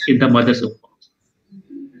in the mother's home.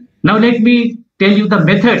 Now let me tell you the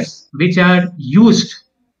methods which are used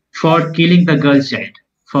for killing the girl child,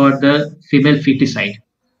 for the female feticide.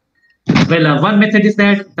 Well, one method is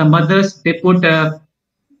that the mothers, they put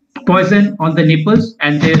poison on the nipples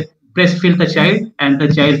and they breastfeed the child, and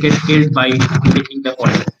the child gets killed by taking the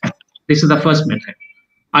poison. This is the first method.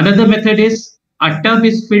 Another method is a tub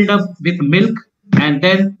is filled up with milk and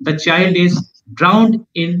then the child is drowned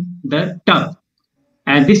in the tub.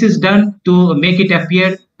 And this is done to make it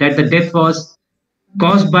appear that the death was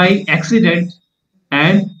caused by accident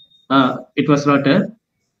and it was not a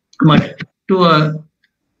murder,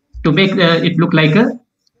 to make it look like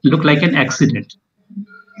an accident.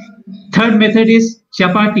 Third method is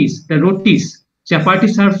chapatis, the rotis.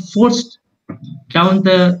 Chapatis are forced down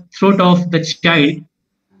the throat of the child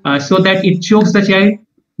so that it chokes the child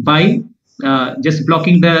by just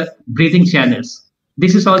blocking the breathing channels.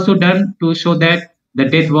 This is also done to show that the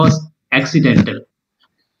death was accidental.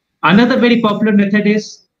 Another very popular method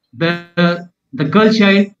is the girl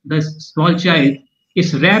child, the small child,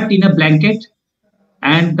 is wrapped in a blanket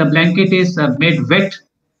and the blanket is made wet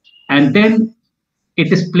and then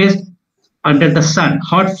it is placed under the sun,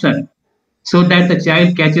 hot sun, so that the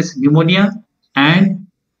child catches pneumonia and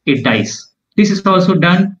it dies. This is also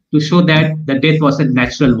done to show that the death was a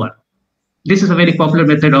natural one. This is a very popular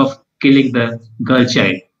method of killing the girl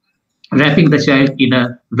child, wrapping the child in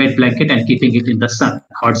a wet blanket and keeping it in the sun,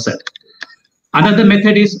 hot sun. Another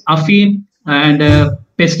method is afim and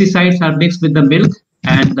pesticides are mixed with the milk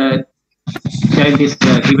and the child is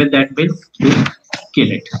given that milk to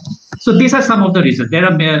kill it. So these are some of the reasons. There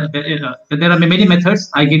are many methods.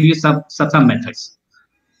 I give you some methods.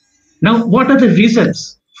 Now, what are the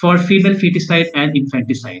reasons for female feticide and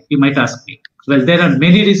infanticide? You might ask me. Well, there are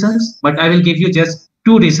many reasons, but I will give you just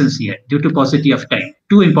two reasons here due to paucity of time.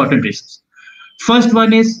 Two important reasons. First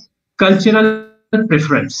one is cultural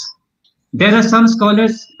preference. There are some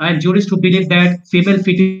scholars and jurists who believe that female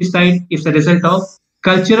feticide is a result of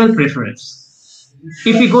cultural preference.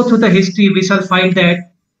 If we go through the history, we shall find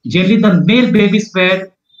that generally the male babies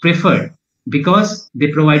were preferred because they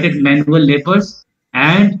provided manual labors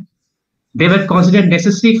and they were considered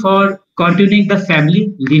necessary for continuing the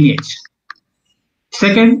family lineage.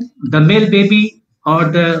 Second, the male baby or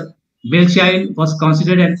the male child was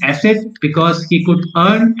considered an asset because he could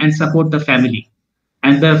earn and support the family.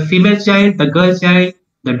 And the female child, the girl child,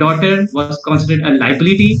 the daughter was considered a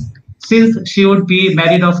liability since she would be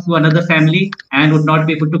married off to another family and would not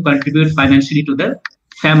be able to contribute financially to the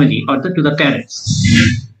family or to the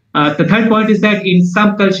parents. The third point is that in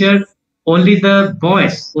some culture, only the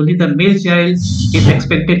boys, only the male child is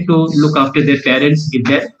expected to look after their parents in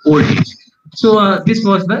their old age. So this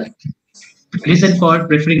was the reason for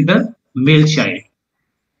preferring the male child.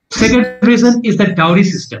 Second reason is the dowry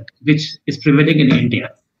system, which is prevailing in India.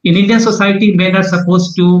 In Indian society, men are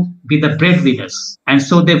supposed to be the breadwinners, and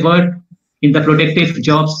so they work in the productive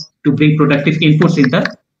jobs to bring productive inputs in the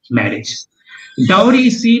marriage. Dowry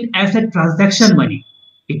is seen as a transaction money.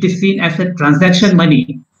 It is seen as a transaction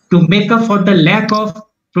money to make up for the lack of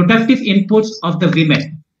productive inputs of the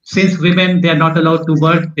women. Since women, they are not allowed to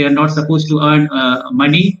work, they are not supposed to earn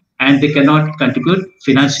money, and they cannot contribute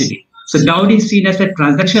financially. So dowry is seen as a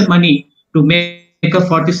transaction money to make up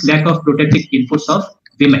for this lack of productive inputs of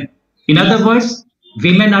women. In other words,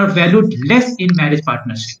 women are valued less in marriage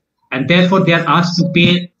partnership, and therefore they are asked to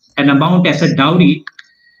pay an amount as a dowry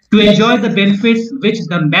to enjoy the benefits which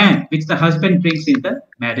the husband brings in the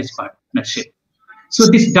marriage partnership. So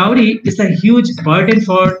this dowry is a huge burden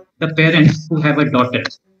for the parents who have a daughter.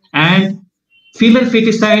 And female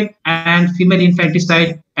feticide and female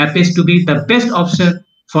infanticide appears to be the best option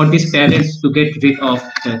for these parents to get rid of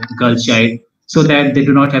the girl child so that they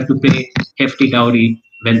do not have to pay hefty dowry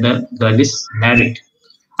when the girl is married.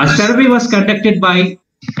 A survey was conducted by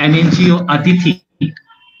an NGO, Aditi,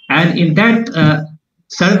 and in that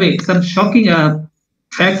survey, some shocking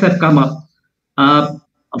facts have come up.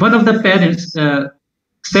 One of the parents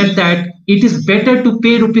said that it is better to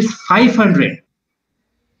pay rupees 500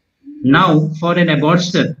 now for an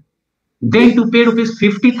abortion than to pay rupees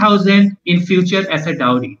 50,000 in future as a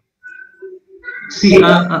dowry. See,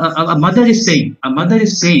 a mother is saying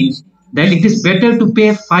that it is better to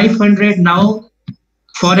pay 500 now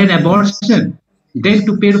for an abortion than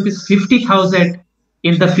to pay rupees 50,000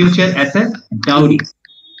 in the future as a dowry.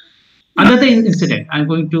 Another incident I'm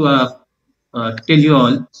going to tell you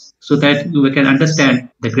all so that you can understand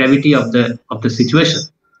the gravity of the situation.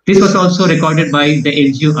 This was also recorded by the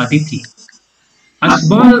NGO Aditi. A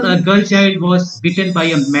small girl child was bitten by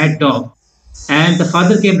a mad dog, and the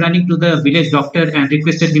father came running to the village doctor and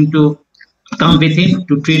requested him to come with him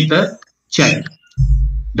to treat the child.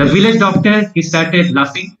 The village doctor, he started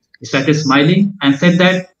laughing, he started smiling and said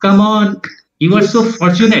that, come on, you are so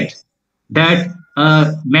fortunate that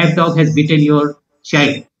a mad dog has bitten your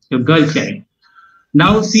child, your girl child.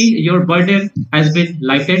 Now see, your burden has been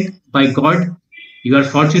lightened by God. You are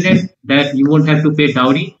fortunate that you won't have to pay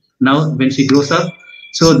dowry now when she grows up.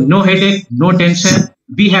 So no headache, no tension,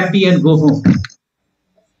 be happy and go home.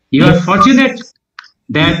 You are fortunate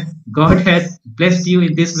that God has blessed you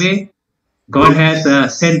in this way. God has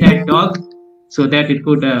sent that dog so that it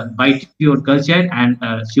could bite your girl child and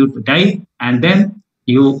she would die. And then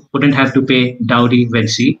you wouldn't have to pay dowry when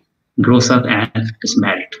she grows up and is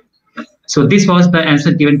married. So this was the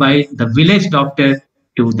answer given by the village doctor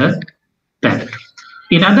to the parent.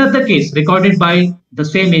 In another case recorded by the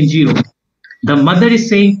same NGO, the mother is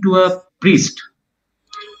saying to a priest,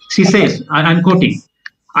 she says, I'm quoting,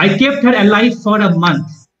 I kept her alive for a month.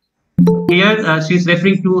 Here she's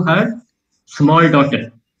referring to her small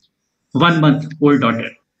daughter, 1 month old daughter.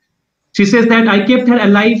 She says that I kept her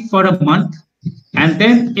alive for a month, and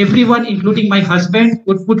then everyone, including my husband,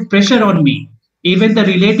 would put pressure on me. Even the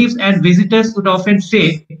relatives and visitors would often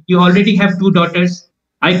say, you already have 2 daughters.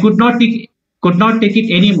 I could not take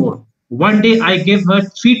it anymore. One day I gave her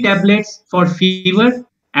 3 tablets for fever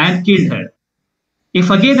and killed her. If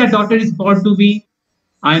again a daughter is born to me,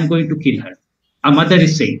 I am going to kill her. A mother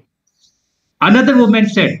is saying. Another woman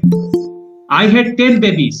said, I had 10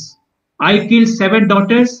 babies. I killed 7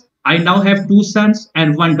 daughters. I now have 2 sons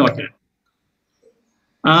and 1 daughter.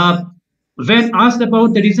 When asked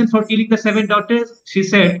about the reason for killing the 7 daughters, she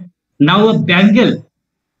said, now a bangle,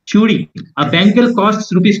 churi, a bangle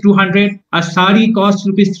costs rupees 200, a sari costs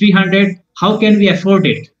rupees 300. How can we afford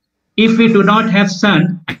it? If we do not have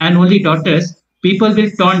sons and only daughters, people will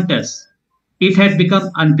taunt us. It had become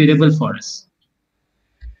unbearable for us.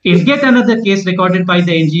 In yet another case recorded by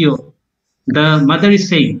the NGO, the mother is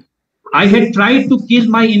saying, I had tried to kill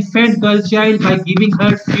my infant girl child by giving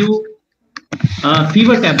her few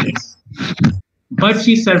fever tablets, but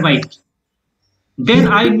she survived. Then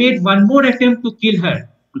I made one more attempt to kill her.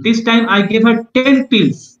 This time I gave her 10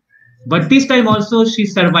 pills, but this time also she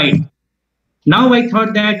survived. Now I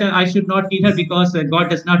thought that I should not kill her because God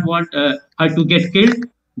does not want her to get killed.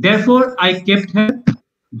 Therefore, I kept her.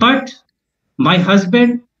 But my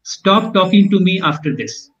husband stopped talking to me after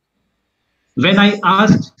this. When I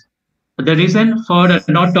asked the reason for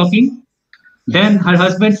not talking, then her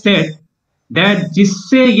husband said that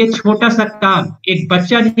जिससे ये छोटा सा काम एक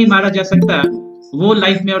बच्चा नहीं मारा जा सकता, वो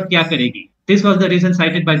लाइफ में और क्या करेगी? This was the reason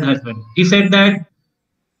cited by the husband. He said that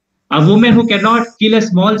a woman who cannot kill a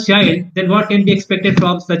small child, then what can be expected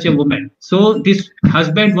from such a woman? So this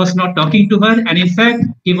husband was not talking to her, and in fact,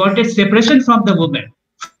 he wanted separation from the woman,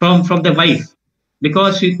 from the wife,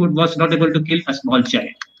 because she was not able to kill a small child.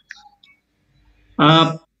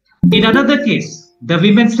 In another case, the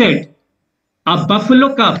women said, a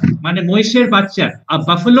buffalo cub, mane moisher bacha, a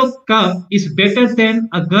buffalo cub is better than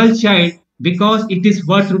a girl child because it is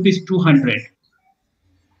worth rupees 200.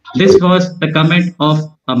 This was the comment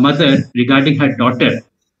of a mother regarding her daughter.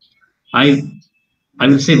 I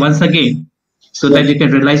will say once again, so that you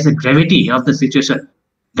can realize the gravity of the situation.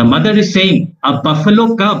 The mother is saying a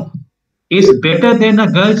buffalo cub is better than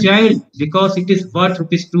a girl child because it is worth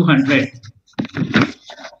rupees 200.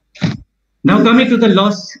 Now coming to the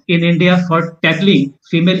laws in India for tackling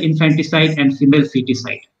female infanticide and female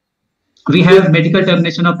feticide. We have Medical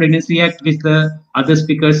Termination of Pregnancy Act, which the other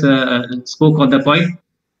speakers spoke on the point.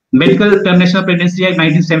 Medical Termination of Pregnancy Act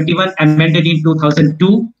 1971, amended in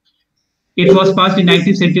 2002. It was passed in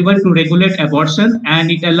 1971 to regulate abortion,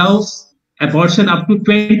 and it allows abortion up to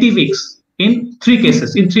 20 weeks in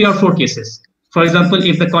 3 or 4 cases. For example,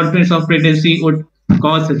 if the continuance of pregnancy would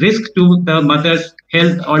cause risk to the mother's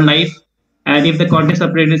health or life, and if the continuance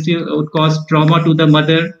of pregnancy would cause trauma to the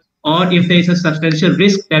mother, or if there is a substantial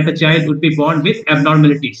risk that the child would be born with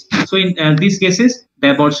abnormalities. So in these cases,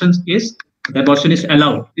 the abortion is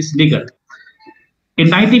allowed, is legal. In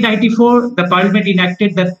 1994, the Parliament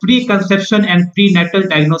enacted the Preconception and Prenatal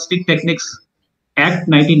Diagnostic Techniques Act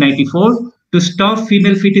 1994 to stop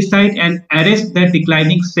female feticide and arrest the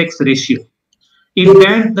declining sex ratio. It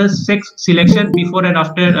banned the sex selection before and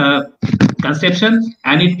after conception,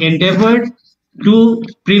 and it endeavored to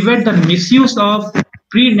prevent the misuse of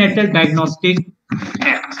prenatal diagnostic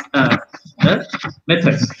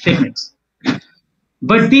methods, techniques.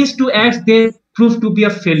 But these 2 acts, they proved to be a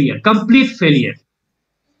failure, complete failure,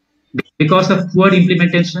 because of poor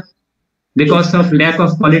implementation, because of lack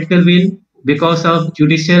of political will, because of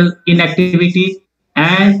judicial inactivity,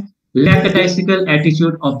 and lackadaisical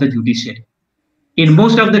attitude of the judiciary. In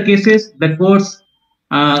most of the cases, the courts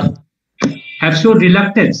have shown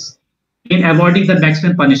reluctance in awarding the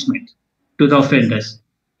maximum punishment to the offenders.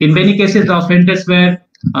 In many cases, the offenders were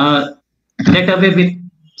let away with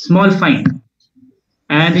small fine.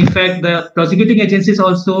 And in fact, the prosecuting agencies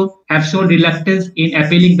also have shown reluctance in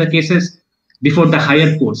appealing the cases before the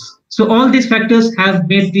higher courts. So all these factors have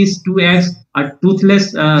made these 2 acts a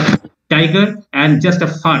toothless tiger and just a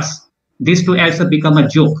farce. These 2 acts have become a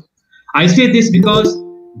joke. I say this because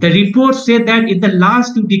the reports say that in the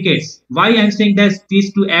last 2 decades, why I'm saying that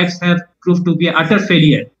these 2 acts have proved to be an utter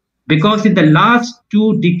failure? Because in the last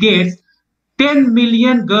 2 decades, 10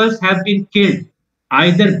 million girls have been killed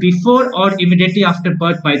either before or immediately after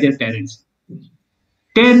birth by their parents.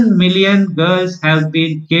 10 million girls have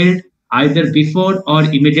been killed either before or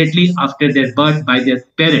immediately after their birth by their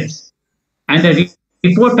parents. And the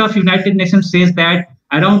report of United Nations says that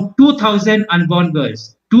around 2,000 unborn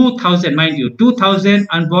girls, 2,000, mind you, 2,000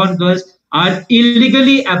 unborn girls are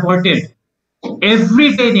illegally aborted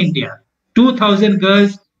every day in India. 2,000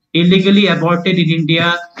 girls illegally aborted in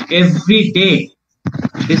India every day.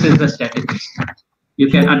 This is the statistics. You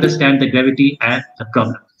can understand the gravity and the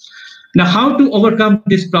problem. Now, how to overcome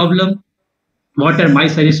this problem? What are my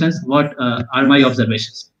suggestions? What are my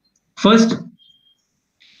observations? First,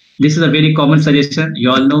 this is a very common suggestion.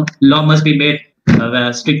 You all know law must be made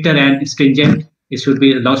stricter and stringent.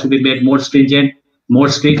 Law should be made more stringent, more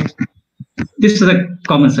strict. This is a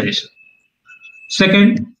common suggestion.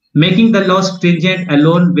 Second, making the law stringent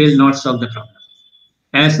alone will not solve the problem.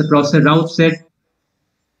 As Professor Raut said,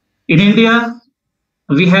 in India,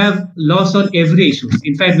 we have laws on every issue.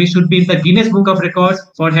 In fact, we should be in the Guinness Book of Records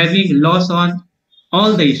for having laws on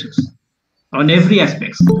all the issues, on every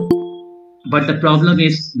aspect. But the problem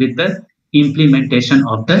is with the implementation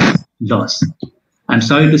of the laws. I'm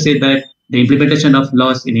sorry to say that the implementation of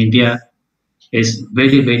laws in India is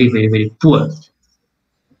very, very, very, very poor.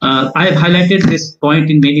 I have highlighted this point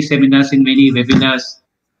in many seminars, in many webinars.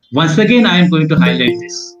 Once again, I am going to highlight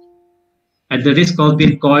this at the risk of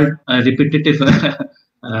being called a repetitive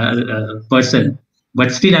person.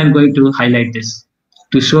 But still, I'm going to highlight this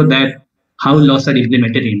to show that how laws are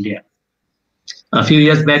implemented in India. A few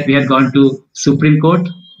years back, we had gone to Supreme Court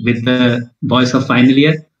with the boys of final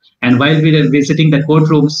year. And while we were visiting the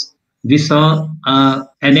courtrooms, we saw an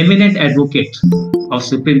eminent advocate of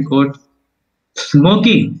Supreme Court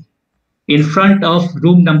smoking in front of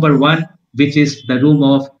room number 1, which is the room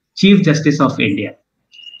of Chief Justice of India.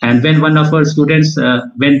 And when one of our students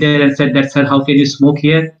went there and said that, "Sir, how can you smoke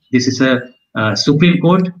here? This is a Supreme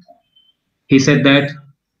Court." He said that,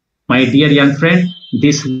 "My dear young friend,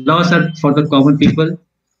 these laws are for the common people.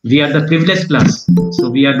 We are the privileged class, so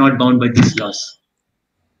we are not bound by these laws.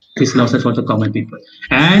 These laws are for the common people."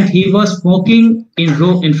 And he was smoking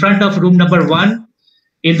in front of room number 1,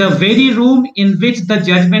 in the very room in which the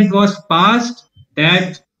judgment was passed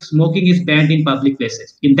that smoking is banned in public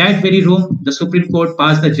places. In that very room, the Supreme Court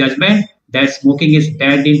passed the judgment that smoking is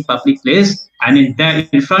banned in public place. And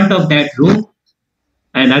in front of that room,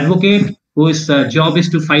 an advocate whose job is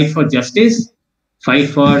to fight for justice, fight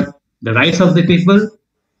for the rights of the people,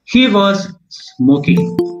 he was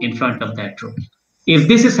smoking in front of that room. If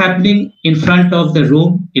this is happening in front of the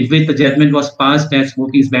room in which the judgment was passed that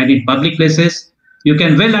smoking is banned in public places, you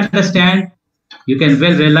can well understand, you can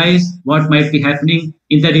well realize what might be happening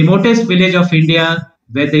in the remotest village of India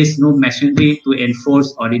where there is no machinery to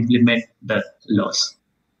enforce or implement the laws.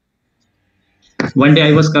 One day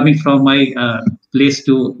I was coming from my place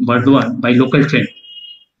to Bardwan by local train.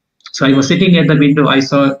 So I was sitting at the window. I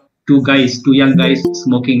saw two young guys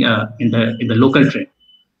smoking in the local train.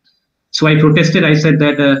 So I protested. I said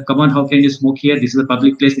that, come on, how can you smoke here? This is a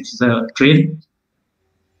public place. This is a train.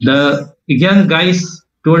 The young guys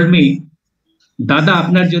told me, দাদা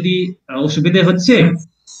আপনার যদি অসুবিধা হচ্ছে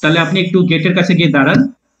তাহলে আপনি একটু গেটের কাছে গিয়ে দাঁড়ান,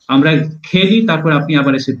 আমরা খেয়ে নিই, তারপর আপনি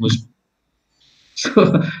আবার এসে বসবেন। So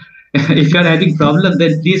if you are having problem,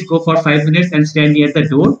 then please go for 5 minutes and stand near the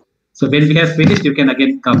door. So when we have finished, you can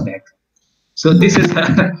again come back. So this is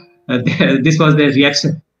this was their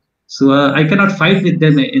reaction. So I cannot fight with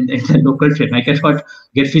them in the local train. I cannot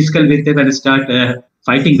get physical with them and start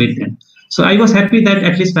fighting with them. So I was happy that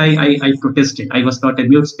at least I protested. I was not a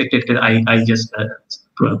mute spectator. I just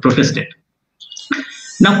protested.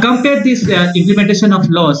 Now compare this implementation of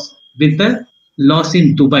laws with the laws in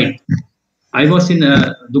Dubai. I was in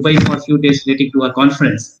Dubai for a few days relating to a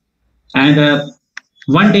conference. And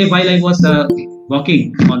one day while I was walking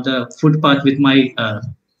on the footpath with my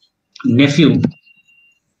nephew,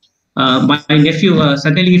 my nephew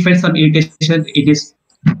suddenly he felt some irritation in his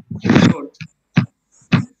throat.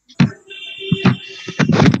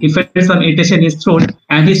 He felt some irritation in his throat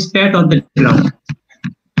and he spat on the ground.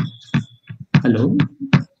 Hello?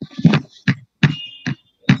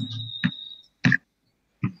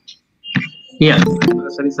 Yeah,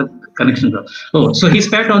 sorry, some connection drop. Oh, so he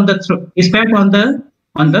spat on the he spat on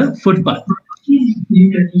the footpath.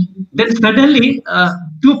 Then suddenly,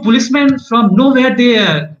 two policemen from nowhere they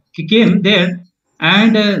came there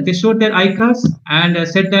and they showed their eye cards and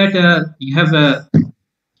said that you have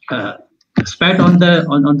spat on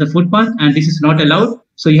the footpath and this is not allowed.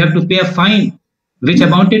 So you have to pay a fine, which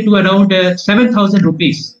amounted to around 7,000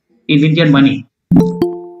 rupees in Indian money.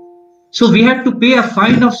 So we have to pay a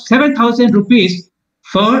fine of 7,000 rupees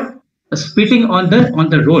for spitting on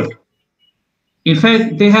the road. In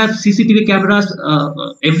fact, they have CCTV cameras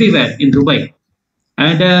everywhere in Dubai.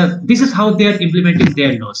 And this is how they are implementing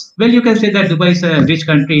their laws. Well, you can say that Dubai is a rich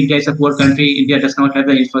country, India is a poor country, India does not have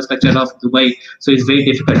the infrastructure of Dubai, so it's very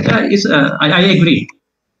difficult. I agree.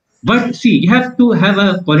 But see, you have to have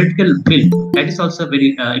a political will. That is also a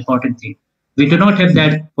very important thing. We do not have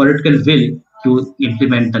that political will to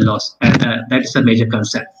implement the laws, and that is a major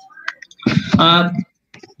concern.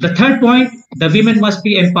 The third point, the women must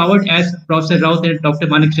be empowered, as Professor Raut and Dr.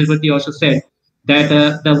 Manik Shilvati also said, that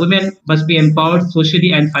the women must be empowered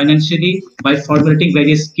socially and financially by formulating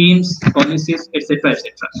various schemes, policies, etc.,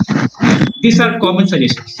 etc. These are common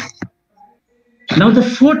suggestions. Now the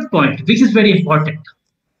fourth point, which is very important,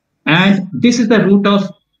 and this is the root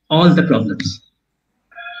of all the problems.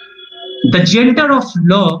 The gender of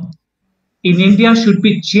law in India should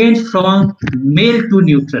be changed from male to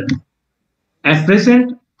neutral. At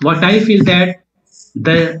present, what I feel that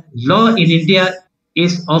the law in India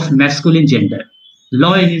is of masculine gender.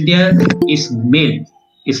 Law in India is male,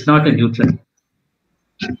 it's not a neutral.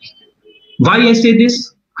 Why I say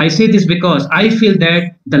this? I say this because I feel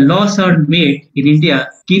that the laws are made in India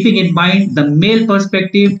keeping in mind the male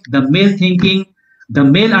perspective, the male thinking, the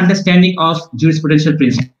male understanding of jurisprudential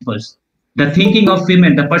principles. The thinking of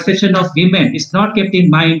women, the perception of women is not kept in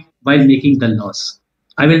mind while making the laws.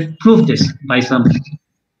 I will prove this by some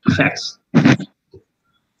facts.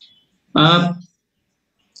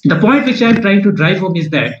 The point which I am trying to drive home is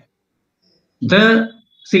that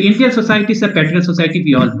Indian society is a patriarchal society,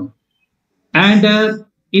 we all know. And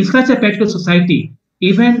in such a patriarchal society,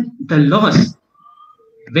 even the laws,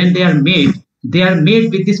 when they are made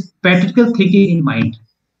with this patriarchal thinking in mind.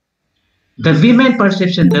 The women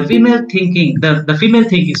perception, the female thinking, the female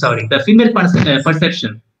thinking, sorry, the female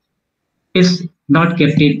perception is not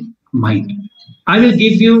kept in mind. I will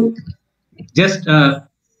give you just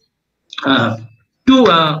two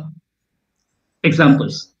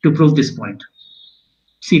examples to prove this point.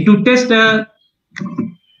 See, to test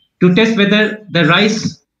whether the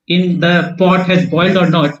rice in the pot has boiled or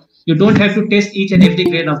not, you don't have to test each and every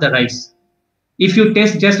grain of the rice. If you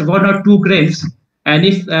test just 1 or 2 grains, and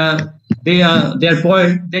if they are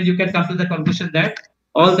boiled, then you can come to the conclusion that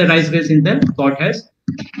all the rice grains in the pot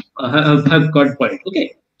have got boiled.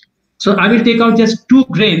 Okay, so I will take out just 2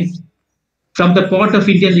 grains from the pot of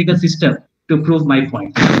Indian legal system to prove my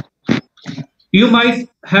point. You might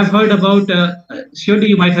have heard about, surely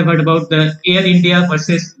you might have heard about the Air India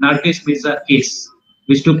versus Narges Mirza case,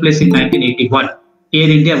 which took place in 1981. Air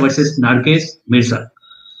India versus Narges Mirza.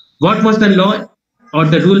 What was the law or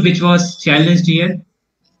the rule which was challenged here?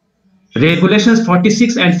 Regulations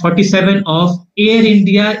 46 and 47 of Air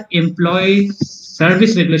India Employee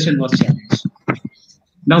Service Regulation was challenged.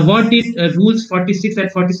 Now, what did rules 46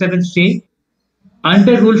 and 47 say?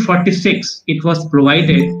 under Rule 46, it was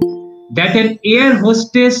provided that an air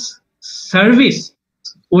hostess service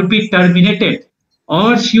would be terminated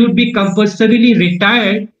or she would be compulsorily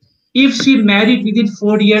retired if she married within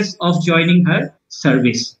 4 years of joining her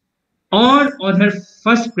service or on her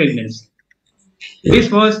first pregnancy. This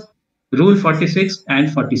was Rule 46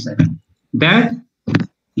 and 47. That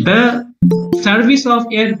the service of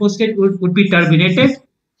air hostess would be terminated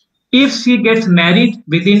if she gets married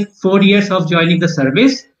within 4 years of joining the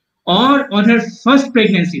service or on her first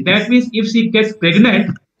pregnancy. That means if she gets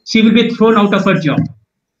pregnant, she will be thrown out of her job.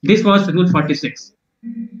 This was Rule 46.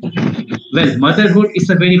 Well, motherhood is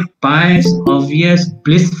a very pious, obvious,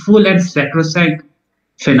 blissful, and sacrosanct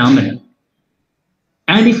phenomenon.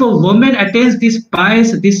 And if a woman attains this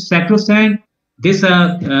pious, this sacrosanct, this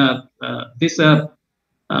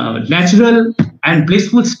natural and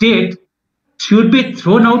blissful state, should be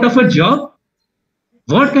thrown out of her job?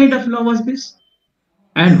 What kind of law was this?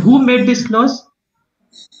 And who made these laws?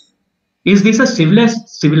 Is this a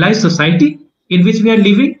civilized society in which we are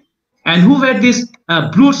living? And who were these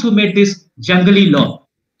brutes who made this jungly law?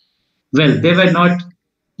 Well, they were not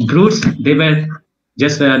brutes. They were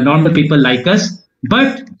just normal people like us,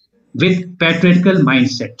 but with patriarchal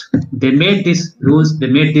mindset. They made these rules, they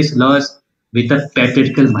made these laws with a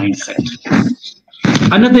patriarchal mindset.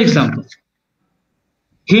 Another example.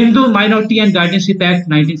 Hindu Minority and Guardianship Act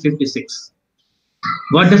 1956.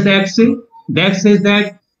 What does the act say? The act says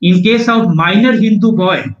that in case of minor Hindu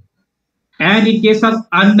boy and in case of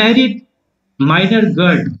unmarried minor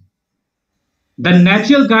girl, the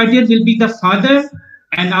natural guardian will be the father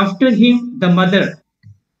and after him the mother.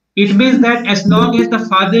 It means that as long as the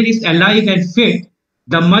father is alive and fit,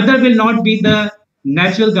 the mother will not be the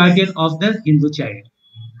natural guardian of the Hindu child.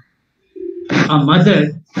 A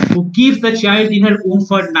mother who keeps the child in her womb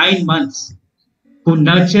for 9 months, who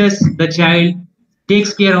nurtures the child,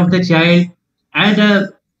 takes care of the child, and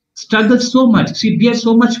struggles so much, she bears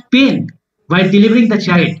so much pain while delivering the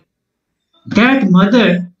child. That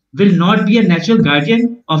mother will not be a natural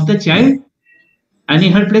guardian of the child, and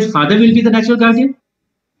in her place, father will be the natural guardian.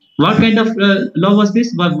 What kind of law was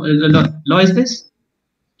this? Law is this?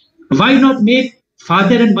 Why not make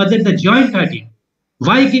father and mother the joint guardian?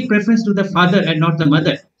 Why give preference to the father and not the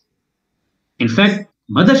mother? In fact,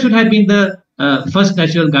 mother should have been the first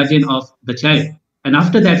natural guardian of the child, and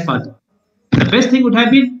after that, father. The best thing would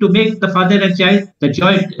have been to make the father and child the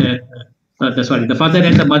joint. The father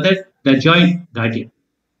and the mother the joint guardian.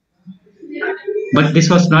 But this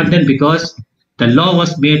was not done because the law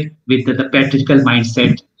was made with the patriarchal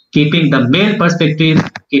mindset, keeping the male perspective,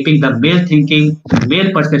 keeping the male thinking,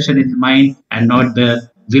 male perception in mind, and not the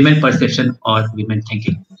women perception or women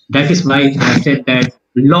thinking. That is why I said that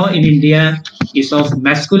law in India is of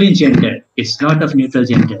masculine gender. It's not of neutral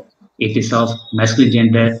gender. It is of masculine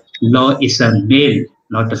gender. Law is a male,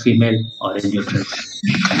 not a female or a neutral.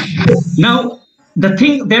 Now, the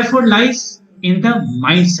thing therefore lies in the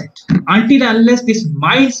mindset. Until unless this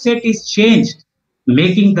mindset is changed,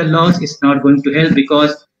 making the laws is not going to help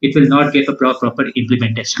because it will not get a proper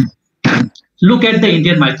implementation. Look at the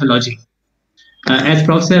Indian mythology. As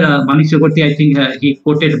Professor Manik Chakraborty, I think he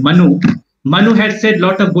quoted Manu. Manu had said a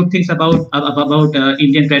lot of good things about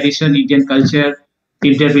Indian tradition, Indian culture,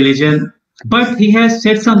 Indian religion, but he has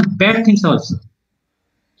said some bad things also.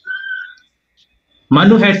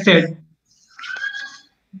 Manu had said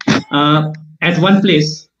at one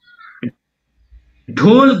place,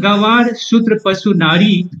 ढोल गवार शूद्र पशु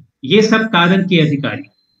नारी ये सब तारण के अधिकारी.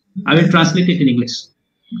 I will translate it in English.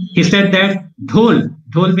 He said that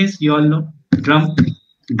dhol means you all know, drum.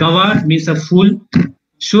 Gawar means a fool.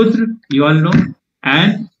 Shudra, you all know.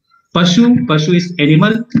 And pashu is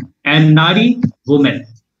animal. And nari, woman.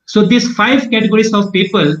 So these 5 categories of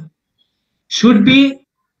people should be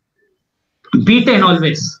beaten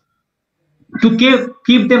always to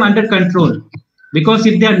keep them under control. Because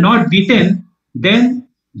if they are not beaten, then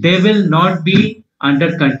they will not be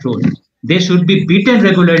under control. They should be beaten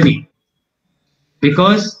regularly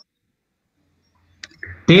because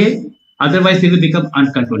otherwise they will become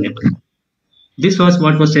uncontrollable. This was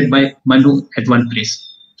what was said by Manu at one place.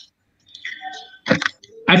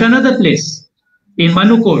 At another place, in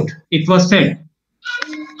Manu court, it was said,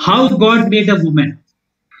 how God made a woman.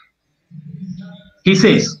 He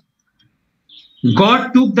says,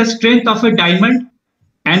 God took the strength of a diamond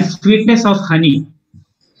and sweetness of honey.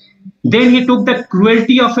 Then he took the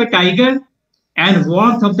cruelty of a tiger and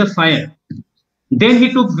warmth of the fire. Then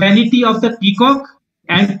he took vanity of the peacock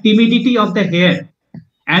and timidity of the hare.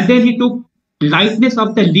 And then he took lightness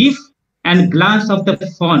of the leaf and glance of the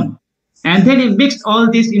fawn. And then he mixed all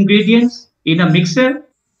these ingredients in a mixer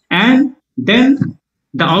and Then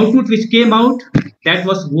the output which came out, that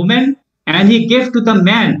was woman, and he gave to the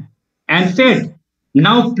man and said,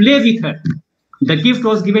 now play with her. The gift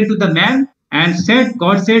was given to the man and said,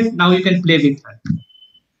 God said, now you can play with her.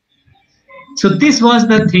 So this was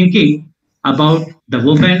the thinking about the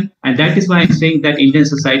woman, and that is why I'm saying that Indian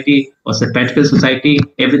society was a practical society.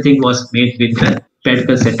 Everything was made with a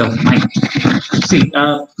practical set of mind. See,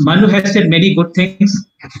 Manu has said many good things.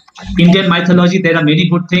 Indian mythology, there are many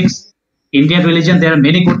good things. Indian religion, there are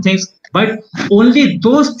many good things. But only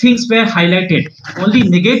those things were highlighted. Only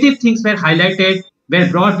negative things were highlighted, were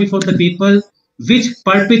brought before the people, which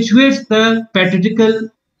perpetuates the patriarchal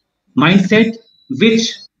mindset,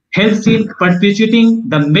 which helps in perpetuating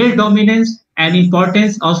the male dominance and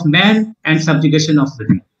importance of man and subjugation of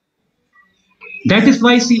women. That is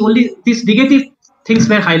why, see, only these negative things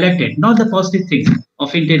were highlighted, not the positive things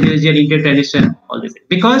of Indian religion, Indian tradition, all this.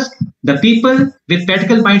 Because the people with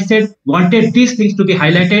practical mindset wanted these things to be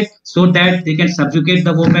highlighted so that they can subjugate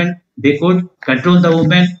the woman, they could control the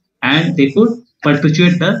woman, and they could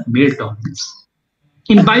perpetuate the male dominance.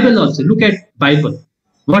 In Bible also, look at Bible.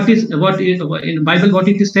 What is in Bible? What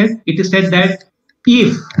it is said? It is said that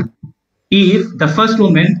if the first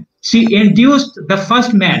woman, she induced the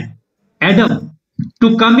first man, Adam,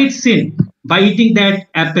 to commit sin by eating that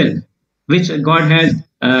apple, which God has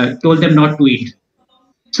told them not to eat.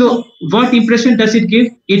 So, what impression does it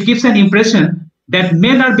give? It gives an impression that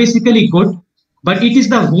men are basically good, but it is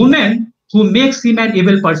the woman who makes him an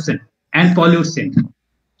evil person and pollutes him.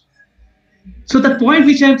 So, the point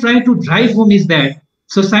which I am trying to drive home is that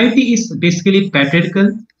society is basically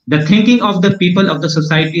patriarchal. The thinking of the people of the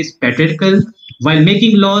society is patriarchal. While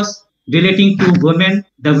making laws relating to women,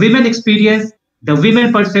 the women experience, the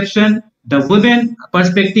women perception, the women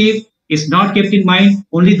perspective is not kept in mind.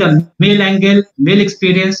 Only the male angle, male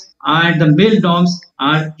experience, and the male norms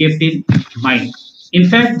are kept in mind. In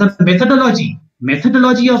fact, the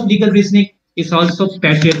methodology of legal reasoning is also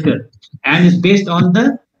patriarchal and is based on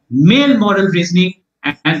the male moral reasoning,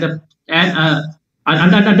 under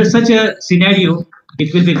such a scenario,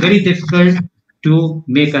 it will be very difficult to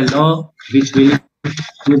make a law which will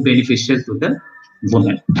be beneficial to the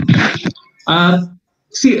woman.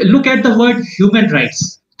 See, look at the word human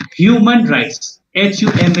rights. Human rights.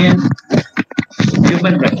 Human,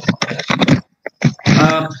 human rights.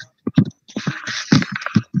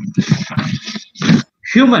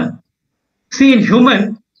 Human. See, in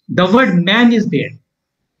human, the word man is there.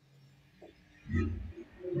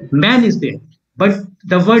 Man is there. But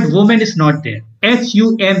the word woman is not there.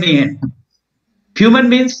 Human. Human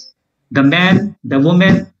means the man, the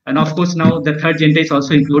woman, and of course now the third gender is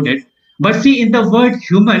also included. But see, in the word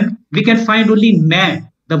human, we can find only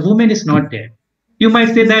man. The woman is not there. You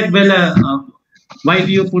might say that, well, why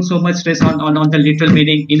do you put so much stress on the literal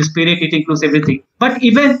meaning? In spirit, it includes everything. But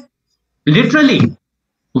even literally,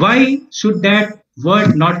 why should that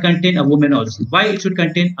word not contain a woman also? Why it should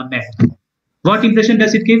contain a man? What impression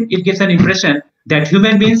does it give? It gives an impression that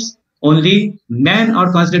human beings, only men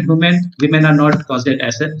are considered women, women are not considered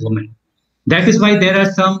as a woman. That is why there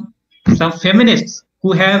are some feminists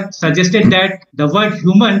who have suggested that the word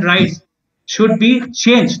human rights should be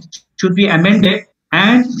changed, should be amended,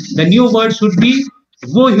 and the new word should be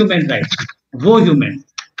wo human rights. Wo human.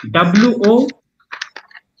 WOHUMAN.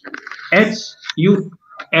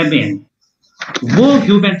 Wo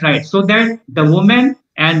human rights. So that the woman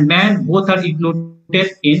and man both are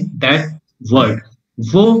included in that word.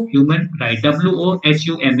 Wo human right.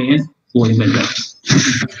 WOHUMAN. Wo human rights.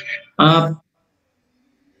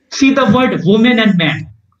 See the word woman and man.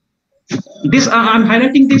 This I'm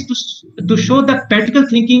highlighting this to show the practical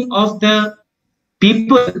thinking of the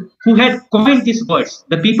people who had coined these words.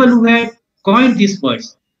 The people who had coined these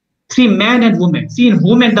words. See, man and woman. See, in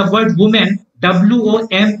woman, the word woman,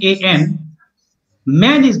 WOMAN,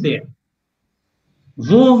 man is there.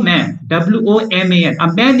 Woman, WOMAN.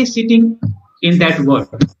 A man is sitting in that word.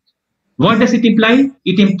 What does it imply?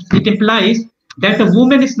 It implies that a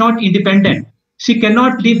woman is not independent. She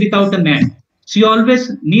cannot live without a man. She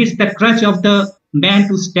always needs the crutch of the man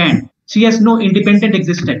to stand. She has no independent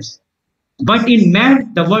existence. But in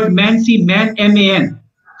man, the word man, see, man, MAN,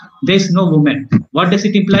 there is no woman. What does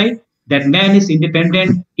it imply? That man is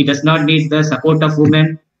independent. He does not need the support of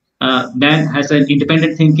women. Man has an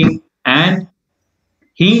independent thinking, and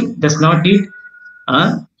he does not need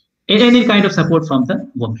any kind of support from the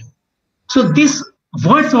woman. So these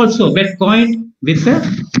words also were coined with a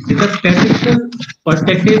patriarchal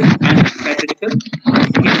perspective and patriarchal.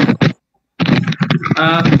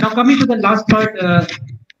 Now coming to the last part of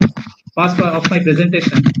my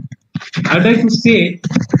presentation, I would like to say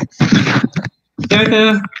that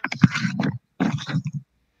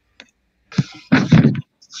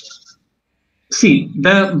See,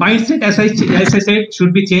 the mindset, as I said,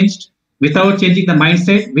 should be changed. Without changing the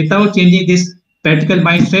mindset, without changing this practical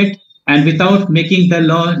mindset, and without making the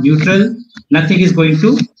law neutral, nothing is going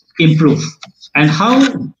to improve. And how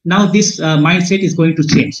now this mindset is going to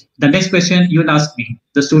change? The next question you'll ask me,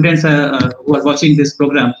 the students who are watching this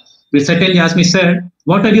program will certainly ask me, sir,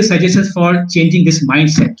 what are your suggestions for changing this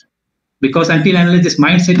mindset? Because until and unless this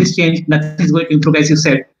mindset is changed, nothing is going to improve, as you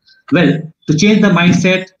said. Well, to change the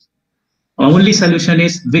mindset, only solution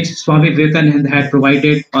is which Swami Vivekananda had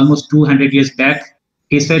provided almost 200 years back.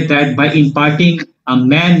 He said that by imparting a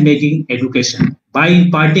man-making education, by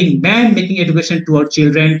imparting man-making education to our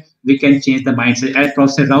children, we can change the mindset, as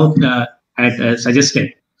Professor Raut had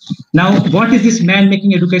suggested. Now, what is this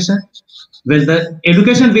man-making education? Well, the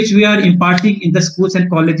education which we are imparting in the schools and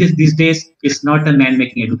colleges these days is not a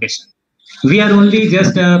man-making education. We are only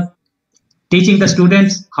just teaching the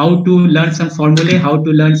students how to learn some formulae, how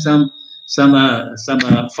to learn some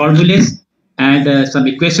formulas and some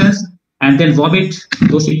equations, and then vomit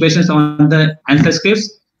those equations on the answer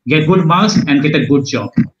scripts, get good marks, and get a good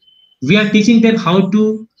job. We are teaching them how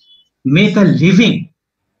to make a living.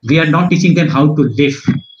 We are not teaching them how to live.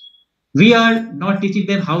 We are not teaching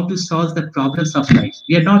them how to solve the problems of life.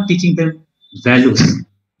 We are not teaching them values.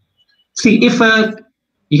 See, if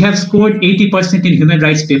you have scored 80% in human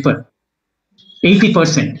rights paper,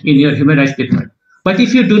 80% in your human rights paper, but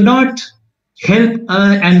if you do not help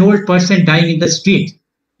an old person dying in the street,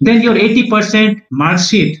 then your 80% mark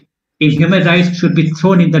sheet in human rights should be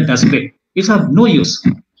thrown in the dustbin. It's of no use.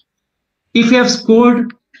 If you have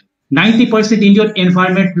scored 90% in your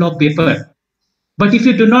environment law paper, but if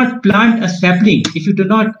you do not plant a sapling, if you do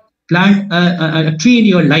not plant a tree in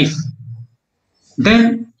your life,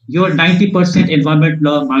 then your 90% environment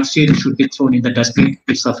law mark sheet should be thrown in the dustbin.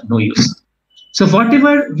 It's of no use. So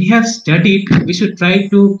whatever we have studied, we should try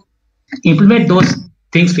to implement those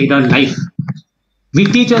things in our life. We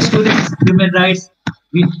teach our students human rights.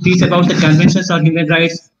 We teach about the conventions on human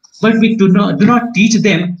rights, but we do not teach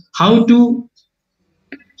them how to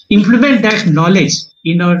implement that knowledge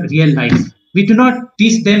in our real life. We do not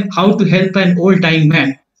teach them how to help an old dying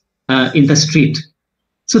man in the street.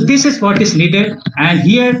 So this is what is needed. And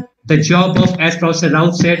here the job of, as Professor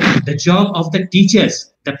Raut said, the job of the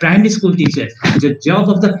teachers, the primary school teachers, the job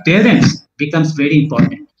of the parents becomes very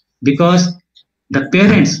important, because the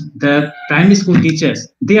parents, the primary school teachers,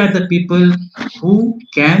 they are the people who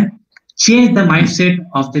can change the mindset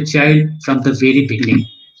of the child from the very beginning,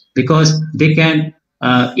 because they can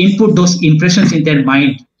input those impressions in their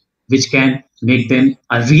mind which can make them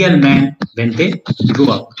a real man when they grow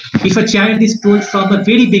up. If a child is told from the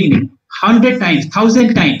very beginning, 100 times,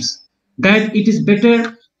 1,000 times, that it is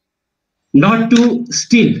better not to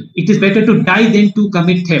steal, it is better to die than to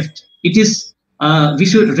commit theft. It is we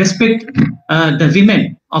should respect the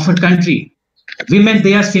women of our country. Women,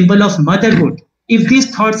 they are symbol of motherhood. If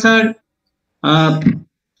these thoughts are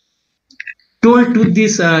told to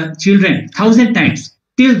these children 1,000 times,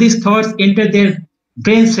 till these thoughts enter their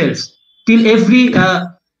brain cells, till every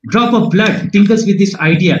drop of blood tingles with this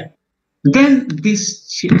idea, then these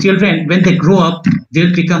children, when they grow up, they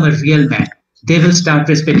will become a real man. They will start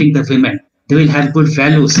respecting the women. They will have good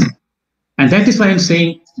values. And that is why I'm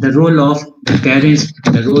saying the role of the parents,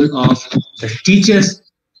 the role of the teachers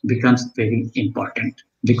becomes very important,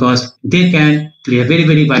 because they can play a very,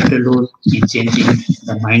 very vital role in changing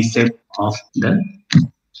the mindset of the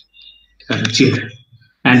children.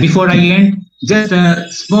 And before I end, just a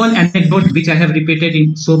small anecdote which I have repeated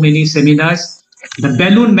in so many seminars. The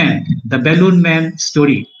balloon man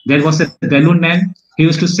story. There was a balloon man. He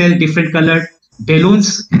used to sell different colored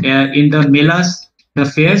balloons in the melas, the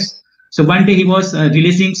fairs. So one day he was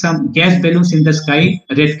releasing some gas balloons in the sky,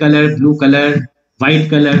 red color, blue color, white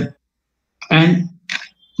color, and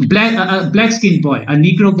a black skinned boy, a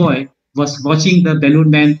Negro boy, was watching the balloon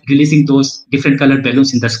man releasing those different colored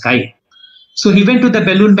balloons in the sky. So he went to the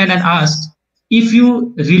balloon man and asked, if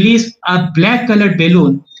you release a black colored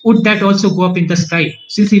balloon, would that also go up in the sky?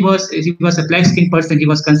 Since he was a black skinned person, he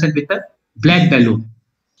was concerned with the black balloon.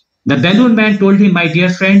 The balloon man told him, my dear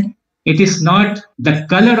friend, it is not the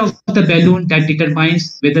color of the balloon that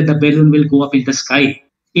determines whether the balloon will go up in the sky.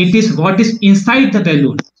 It is what is inside the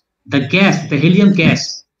balloon. The gas, the helium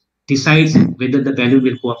gas, decides whether the balloon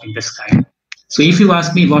will go up in the sky. So if you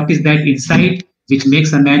ask me what is that inside which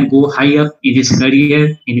makes a man go high up in his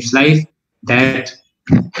career, in his life, that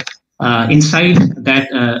inside that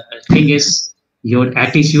thing is your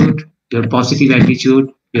attitude, your positive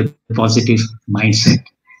attitude, your positive mindset.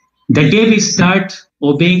 The day we start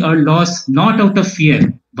obeying our laws, not out of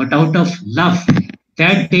fear, but out of love,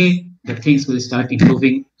 that day the things will start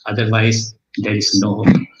improving. Otherwise, there is no hope.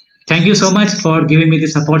 Thank you so much for giving me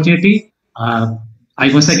this opportunity.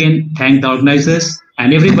 I once again thank the organizers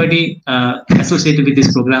and everybody associated with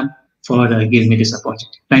this program for giving me this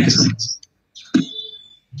opportunity. Thank you so much.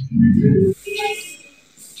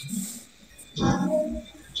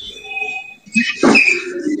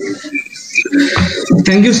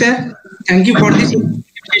 Thank you, sir. Thank you for this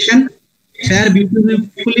invitation. Sir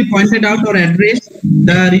beautifully pointed out or addressed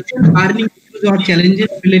the recent earning issues or challenges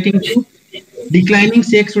relating to declining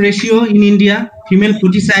sex ratio in India, female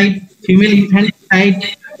foeticide, female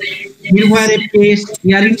infanticide, Nirvana rape case,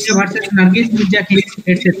 Air India versus Nargis Mirza case,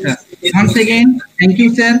 etc. Once again, thank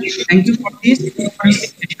you, sir. Thank you for this.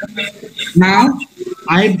 Now,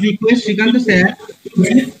 I request Shrikant sir to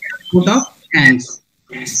make a vote of thanks.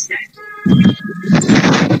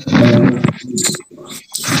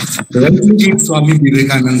 Rightly did Swami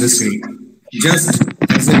Vivekananda say, just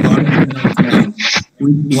as a bird cannot fly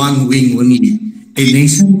with one wing only, a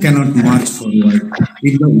nation cannot march forward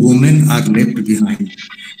if the women are left behind.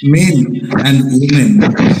 Men and women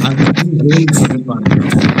are two wholes of a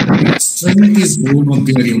partner. Strength is born of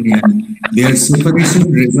their union. Their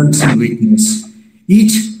separation results in weakness.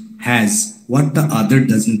 Each has what the other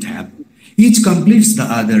doesn't have. Each completes the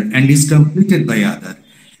other and is completed by other.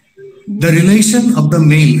 The relation of the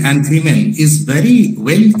male and female is very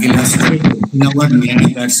well illustrated in our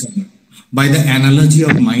Nyaya Darshan by the analogy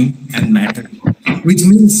of mind and matter, which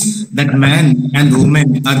means that man and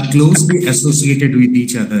woman are closely associated with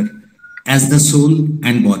each other as the soul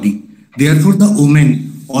and body. Therefore, the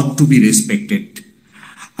woman ought to be respected.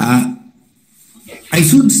 I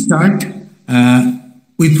should start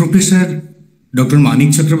with Professor Dr. Manik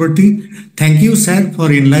Chakrabarty. Thank you, sir,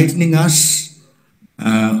 for enlightening us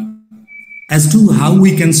as to how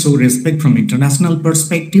we can show respect from international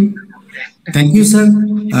perspective. Thank you, sir.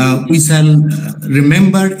 We shall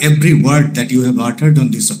remember every word that you have uttered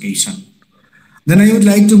on this occasion. Then I would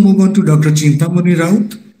like to move on to Dr. Chintamani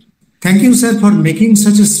Raut. Thank you, sir, for making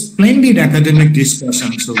such a splendid academic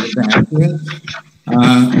discussion. So with that,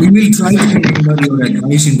 we will try to remember your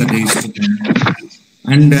advice in the days to come.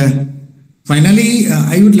 And finally,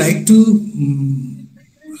 I would like to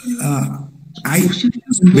I'm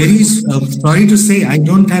very sorry to say I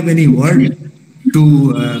don't have any word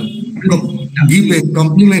to give a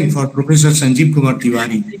compliment for Professor Sanjeev Kumar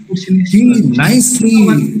Tiwari. He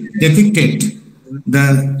nicely depicted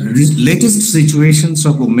the latest situations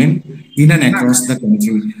of women in and across the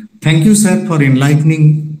country. Thank you, sir, for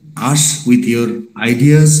enlightening us with your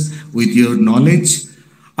ideas, with your knowledge.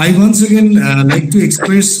 I once again like to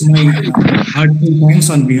express my heartfelt thanks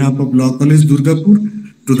on behalf of Law College Durgapur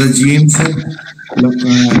to the GM sir,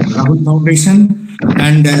 Rahul Foundation,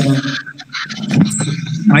 and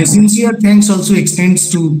my sincere thanks also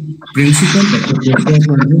extends to Principal Dr.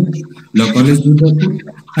 Law College Durgapur.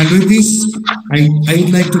 And with this, I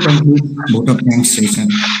would like to conclude vote of thanks session.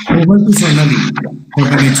 Over to Sonali for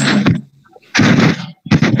the next slide.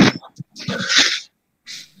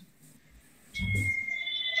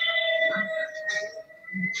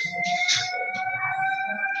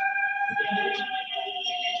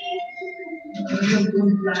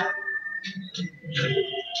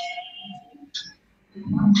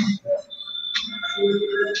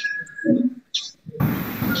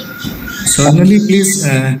 Sonali, please,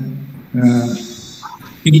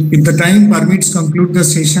 if the time permits, conclude the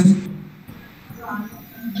session.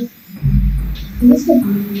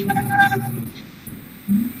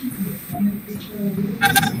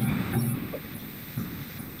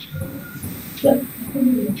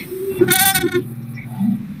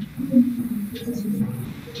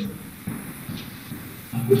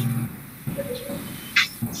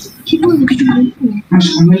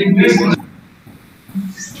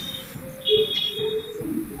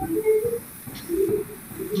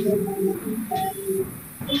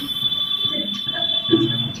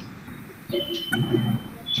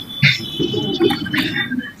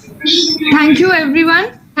 Thank you,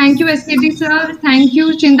 everyone. Thank you, SKT sir. Thank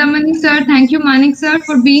you, Chintamani sir. Thank you, Manik sir,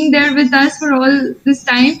 for being there with us for all this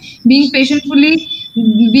time, being patiently,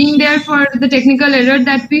 being there for the technical error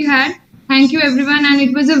that we had. Thank you, everyone. And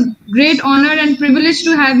it was a great honor and privilege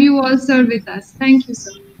to have you all, sir, with us. Thank you,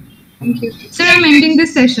 sir. Thank you. Sir, I'm ending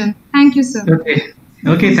this session. Thank you, sir. Okay.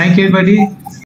 Okay. Thank you, everybody.